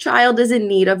why this child is in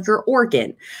need of your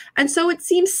organ. And so it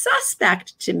seems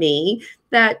suspect to me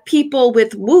that people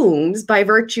with wombs, by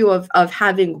virtue of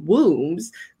having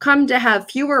wombs, come to have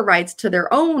fewer rights to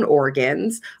their own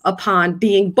organs upon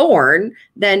being born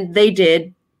than they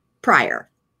did prior.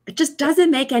 It just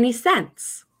doesn't make any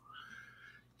sense.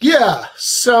 Yeah,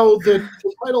 so the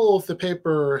title of the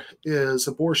paper is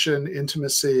Abortion,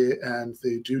 Intimacy, and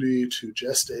the Duty to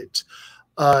Gestate.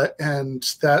 And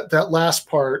that last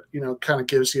part, kind of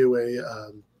gives you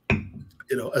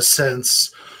a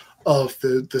sense of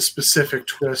the specific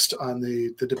twist on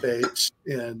the debate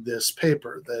in this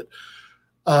paper. That,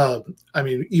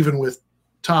 even with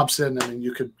Thompson,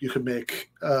 you could make,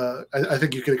 I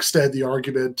think you could extend the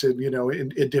argument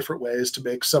in different ways to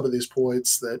make some of these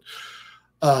points that,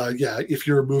 if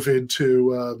you're moving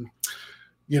to,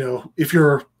 if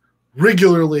you're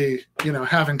regularly,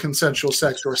 having consensual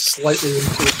sex or slightly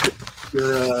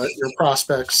your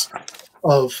prospects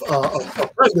of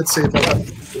pregnancy. But I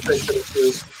think that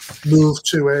if you move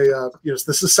to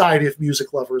the Society of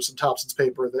Music Lovers in Thompson's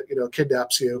paper that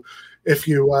kidnaps you, if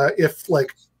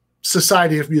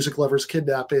Society of Music Lovers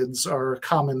kidnappings are a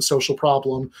common social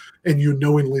problem, and you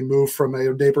knowingly move from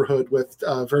a neighborhood with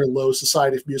very low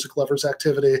Society of Music Lovers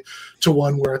activity to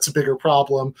one where it's a bigger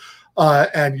problem,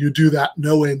 and you do that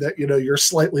knowing that you're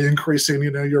slightly increasing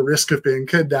your risk of being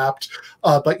kidnapped,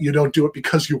 but you don't do it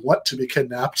because you want to be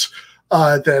kidnapped,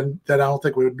 then I don't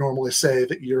think we would normally say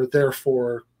that you're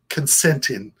therefore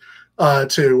consenting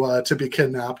to be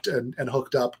kidnapped and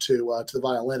hooked up to the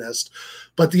violinist.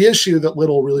 But the issue that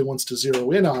Little really wants to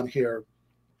zero in on here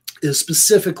is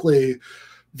specifically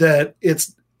that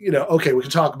it's, okay, we can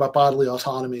talk about bodily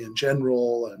autonomy in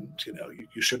general, and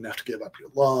you shouldn't have to give up your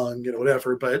lung,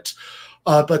 whatever. But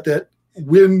that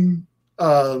when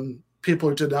people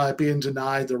are being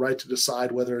denied the right to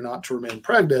decide whether or not to remain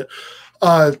pregnant,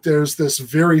 there's this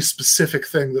very specific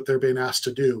thing that they're being asked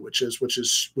to do, which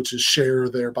is share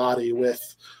their body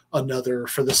with another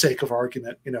for the sake of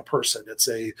argument, person. It's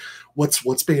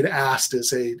what's being asked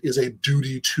is a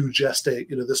duty to gestate,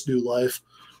 this new life.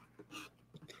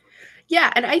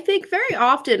 Yeah, and I think very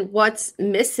often what's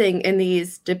missing in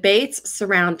these debates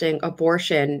surrounding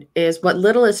abortion is what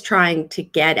Little is trying to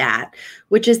get at,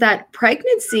 which is that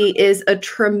pregnancy is a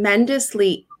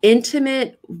tremendously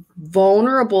intimate,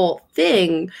 vulnerable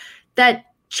thing that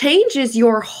changes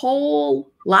your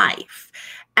whole life.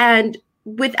 And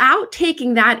without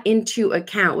taking that into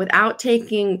account, without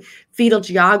taking fetal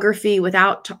geography,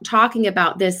 without talking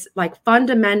about this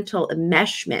fundamental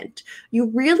enmeshment,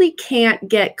 you really can't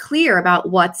get clear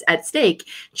about what's at stake.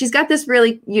 She's got this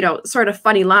really, sort of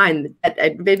funny line that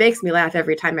it makes me laugh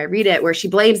every time I read it, where she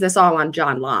blames this all on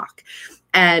John Locke.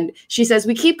 And she says,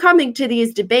 we keep coming to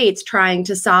these debates trying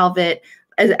to solve it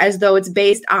as though it's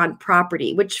based on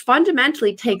property, which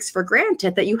fundamentally takes for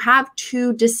granted that you have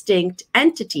two distinct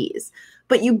entities.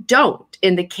 But you don't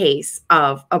in the case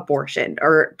of abortion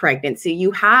or pregnancy.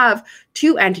 You have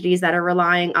two entities that are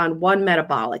relying on one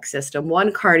metabolic system,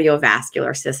 one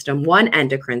cardiovascular system, one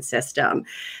endocrine system.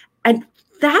 And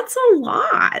that's a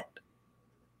lot.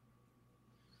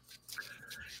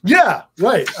 Yeah,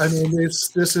 right. I mean,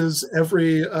 this is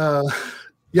every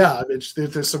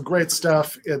there's some great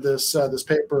stuff in this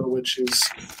paper, which is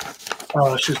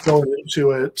she's going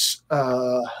into it.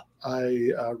 I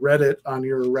read it on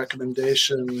your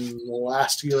recommendation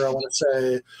last year, I want to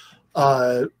say,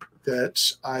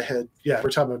 that I had,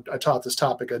 every time I taught this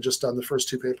topic, I'd just done the first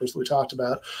two papers that we talked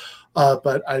about.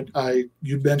 But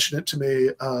you mentioned it to me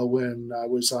when I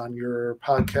was on your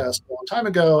podcast a long time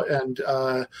ago,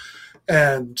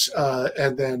 and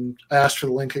then I asked for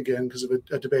the link again because of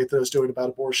a debate that I was doing about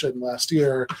abortion last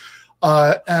year.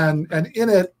 And in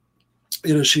it,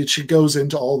 she goes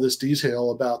into all this detail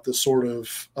about the sort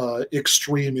of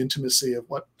extreme intimacy of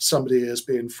what somebody is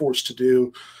being forced to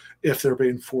do if they're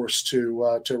being forced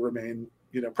to remain,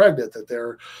 pregnant. That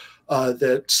they're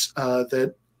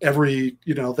that every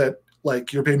that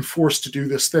you're being forced to do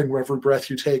this thing where every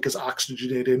breath you take is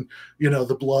oxygenating,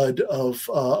 the blood of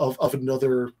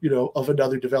another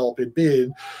another developing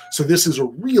being. So this is a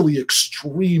really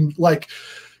extreme,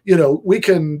 we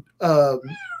can.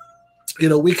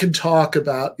 We can talk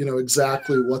about,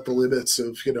 exactly what the limits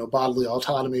of, bodily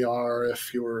autonomy are.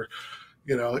 If you're,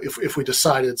 if we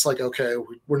decided it's okay,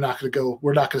 we're not going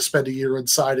to spend a year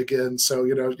inside again. So,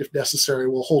 if necessary,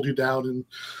 we'll hold you down and,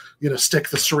 stick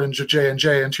the syringe of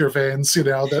J&J into your veins.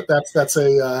 That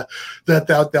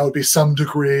would be some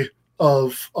degree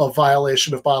of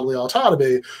violation of bodily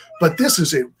autonomy. But this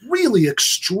is a really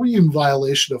extreme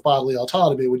violation of bodily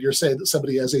autonomy when you're saying that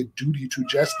somebody has a duty to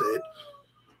gestate.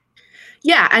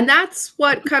 Yeah, and that's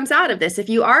what comes out of this. If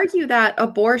you argue that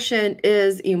abortion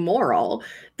is immoral,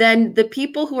 then the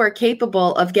people who are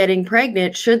capable of getting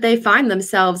pregnant, should they find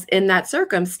themselves in that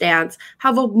circumstance,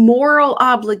 have a moral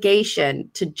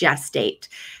obligation to gestate.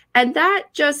 And that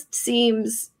just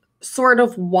seems sort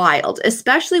of wild,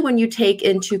 especially when you take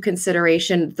into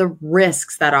consideration the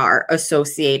risks that are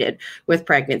associated with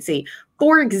pregnancy.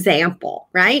 For example,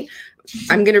 right?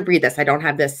 I'm going to read this. I don't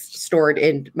have this stored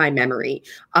in my memory.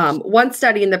 One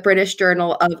study in the British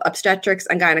Journal of Obstetrics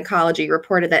and Gynecology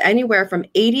reported that anywhere from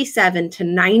 87 to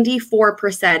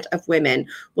 94% of women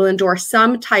will endure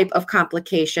some type of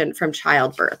complication from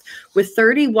childbirth, with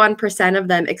 31% of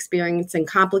them experiencing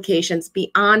complications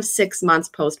beyond 6 months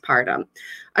postpartum.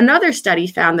 Another study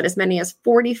found that as many as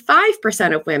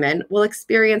 45% of women will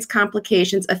experience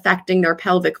complications affecting their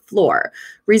pelvic floor,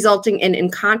 resulting in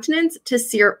incontinence to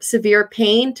severe severe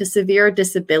pain to severe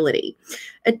disability.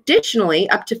 Additionally,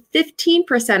 up to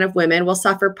 15% of women will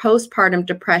suffer postpartum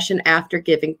depression after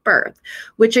giving birth,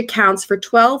 which accounts for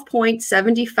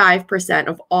 12.75%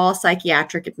 of all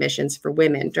psychiatric admissions for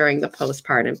women during the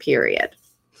postpartum period.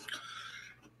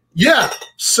 Yeah.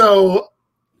 So,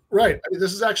 right. I mean,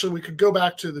 this is actually, we could go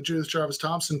back to the Judith Jarvis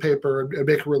Thompson paper and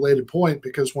make a related point,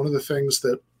 because one of the things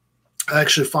that I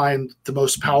actually find the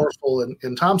most powerful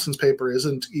in Thompson's paper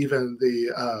isn't even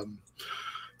the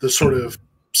sort of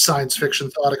science fiction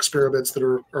thought experiments that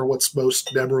are what's most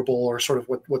memorable, or sort of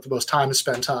what the most time is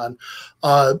spent on,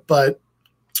 but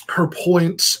her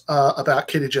point about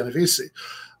Katie Genovese,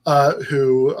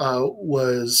 who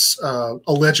was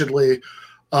allegedly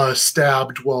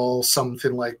stabbed while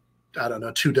something like, I don't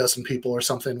know, 24 people or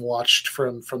something watched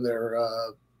from their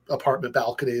apartment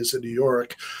balconies in New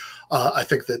York. I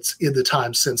think that's in the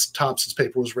time since Thompson's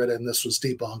paper was written, this was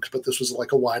debunked, but this was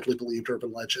like a widely believed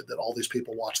urban legend that all these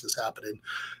people watched this happening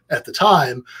at the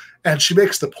time. And she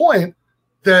makes the point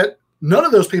that none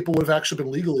of those people would have actually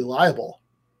been legally liable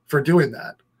for doing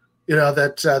that.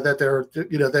 That they're,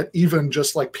 that even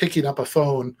just like picking up a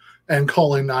phone and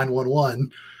calling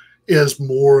 911 is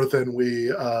more than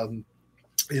we,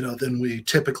 than we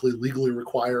typically legally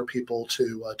require people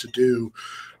to do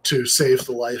to save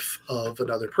the life of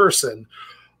another person.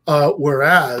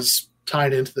 Whereas,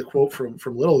 tying into the quote from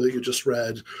Little that you just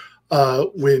read,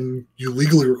 when you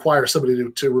legally require somebody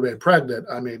to remain pregnant,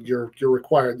 I mean, you're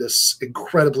required this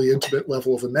incredibly intimate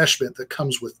level of enmeshment that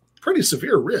comes with pretty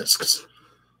severe risks.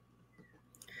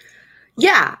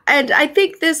 Yeah, and I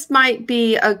think this might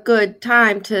be a good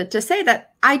time to say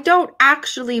that I don't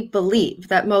actually believe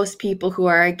that most people who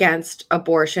are against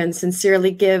abortion sincerely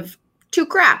give two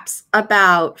craps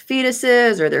about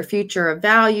fetuses or their future of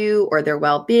value or their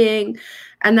well-being,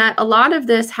 and that a lot of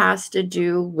this has to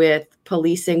do with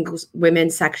policing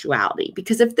women's sexuality.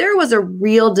 Because if there was a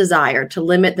real desire to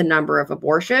limit the number of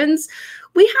abortions,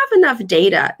 we have enough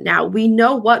data now. We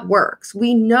know what works.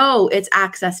 We know it's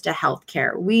access to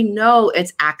healthcare. We know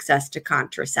it's access to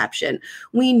contraception.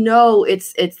 We know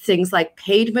it's things like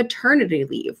paid maternity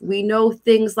leave. We know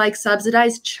things like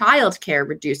subsidized childcare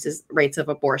reduces rates of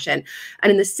abortion.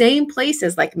 And in the same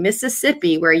places like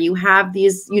Mississippi, where you have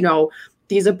these,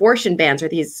 these abortion bans or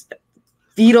these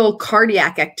fetal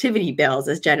cardiac activity bills,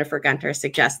 as Jennifer Gunter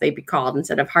suggests they be called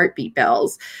instead of heartbeat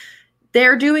bills,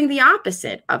 they're doing the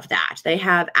opposite of that. They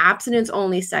have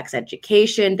abstinence-only sex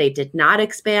education. They did not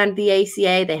expand the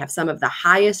ACA. They have some of the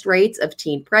highest rates of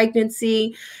teen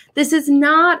pregnancy. This is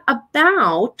not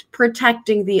about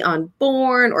protecting the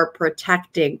unborn or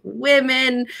protecting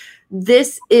women.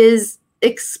 This is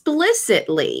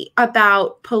explicitly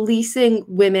about policing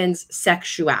women's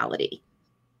sexuality.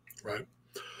 Right.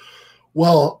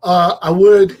 Well, I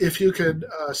would, if you could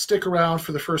stick around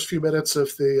for the first few minutes of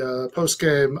the post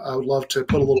game, I would love to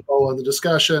put a little bow on the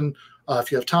discussion if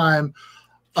you have time.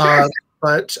 Sure.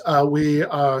 But we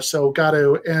so got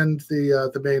to end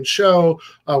the main show.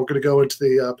 We're going to go into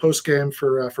the post game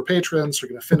for patrons. We're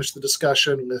going to finish the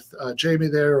discussion with Jamie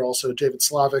there. Also, David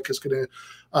Slavic is going to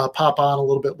pop on a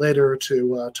little bit later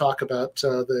to talk about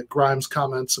the Grimes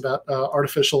comments about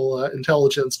artificial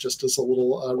intelligence, just as a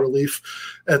little relief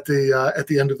at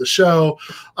the end of the show.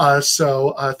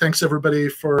 So thanks everybody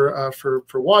for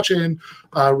watching.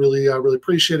 Really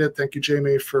appreciate it. Thank you,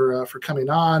 Jamie, for coming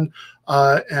on.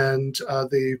 And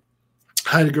the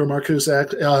Heidegger Marcuse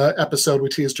episode we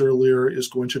teased earlier is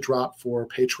going to drop for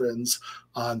patrons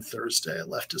on Thursday.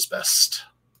 Left is best.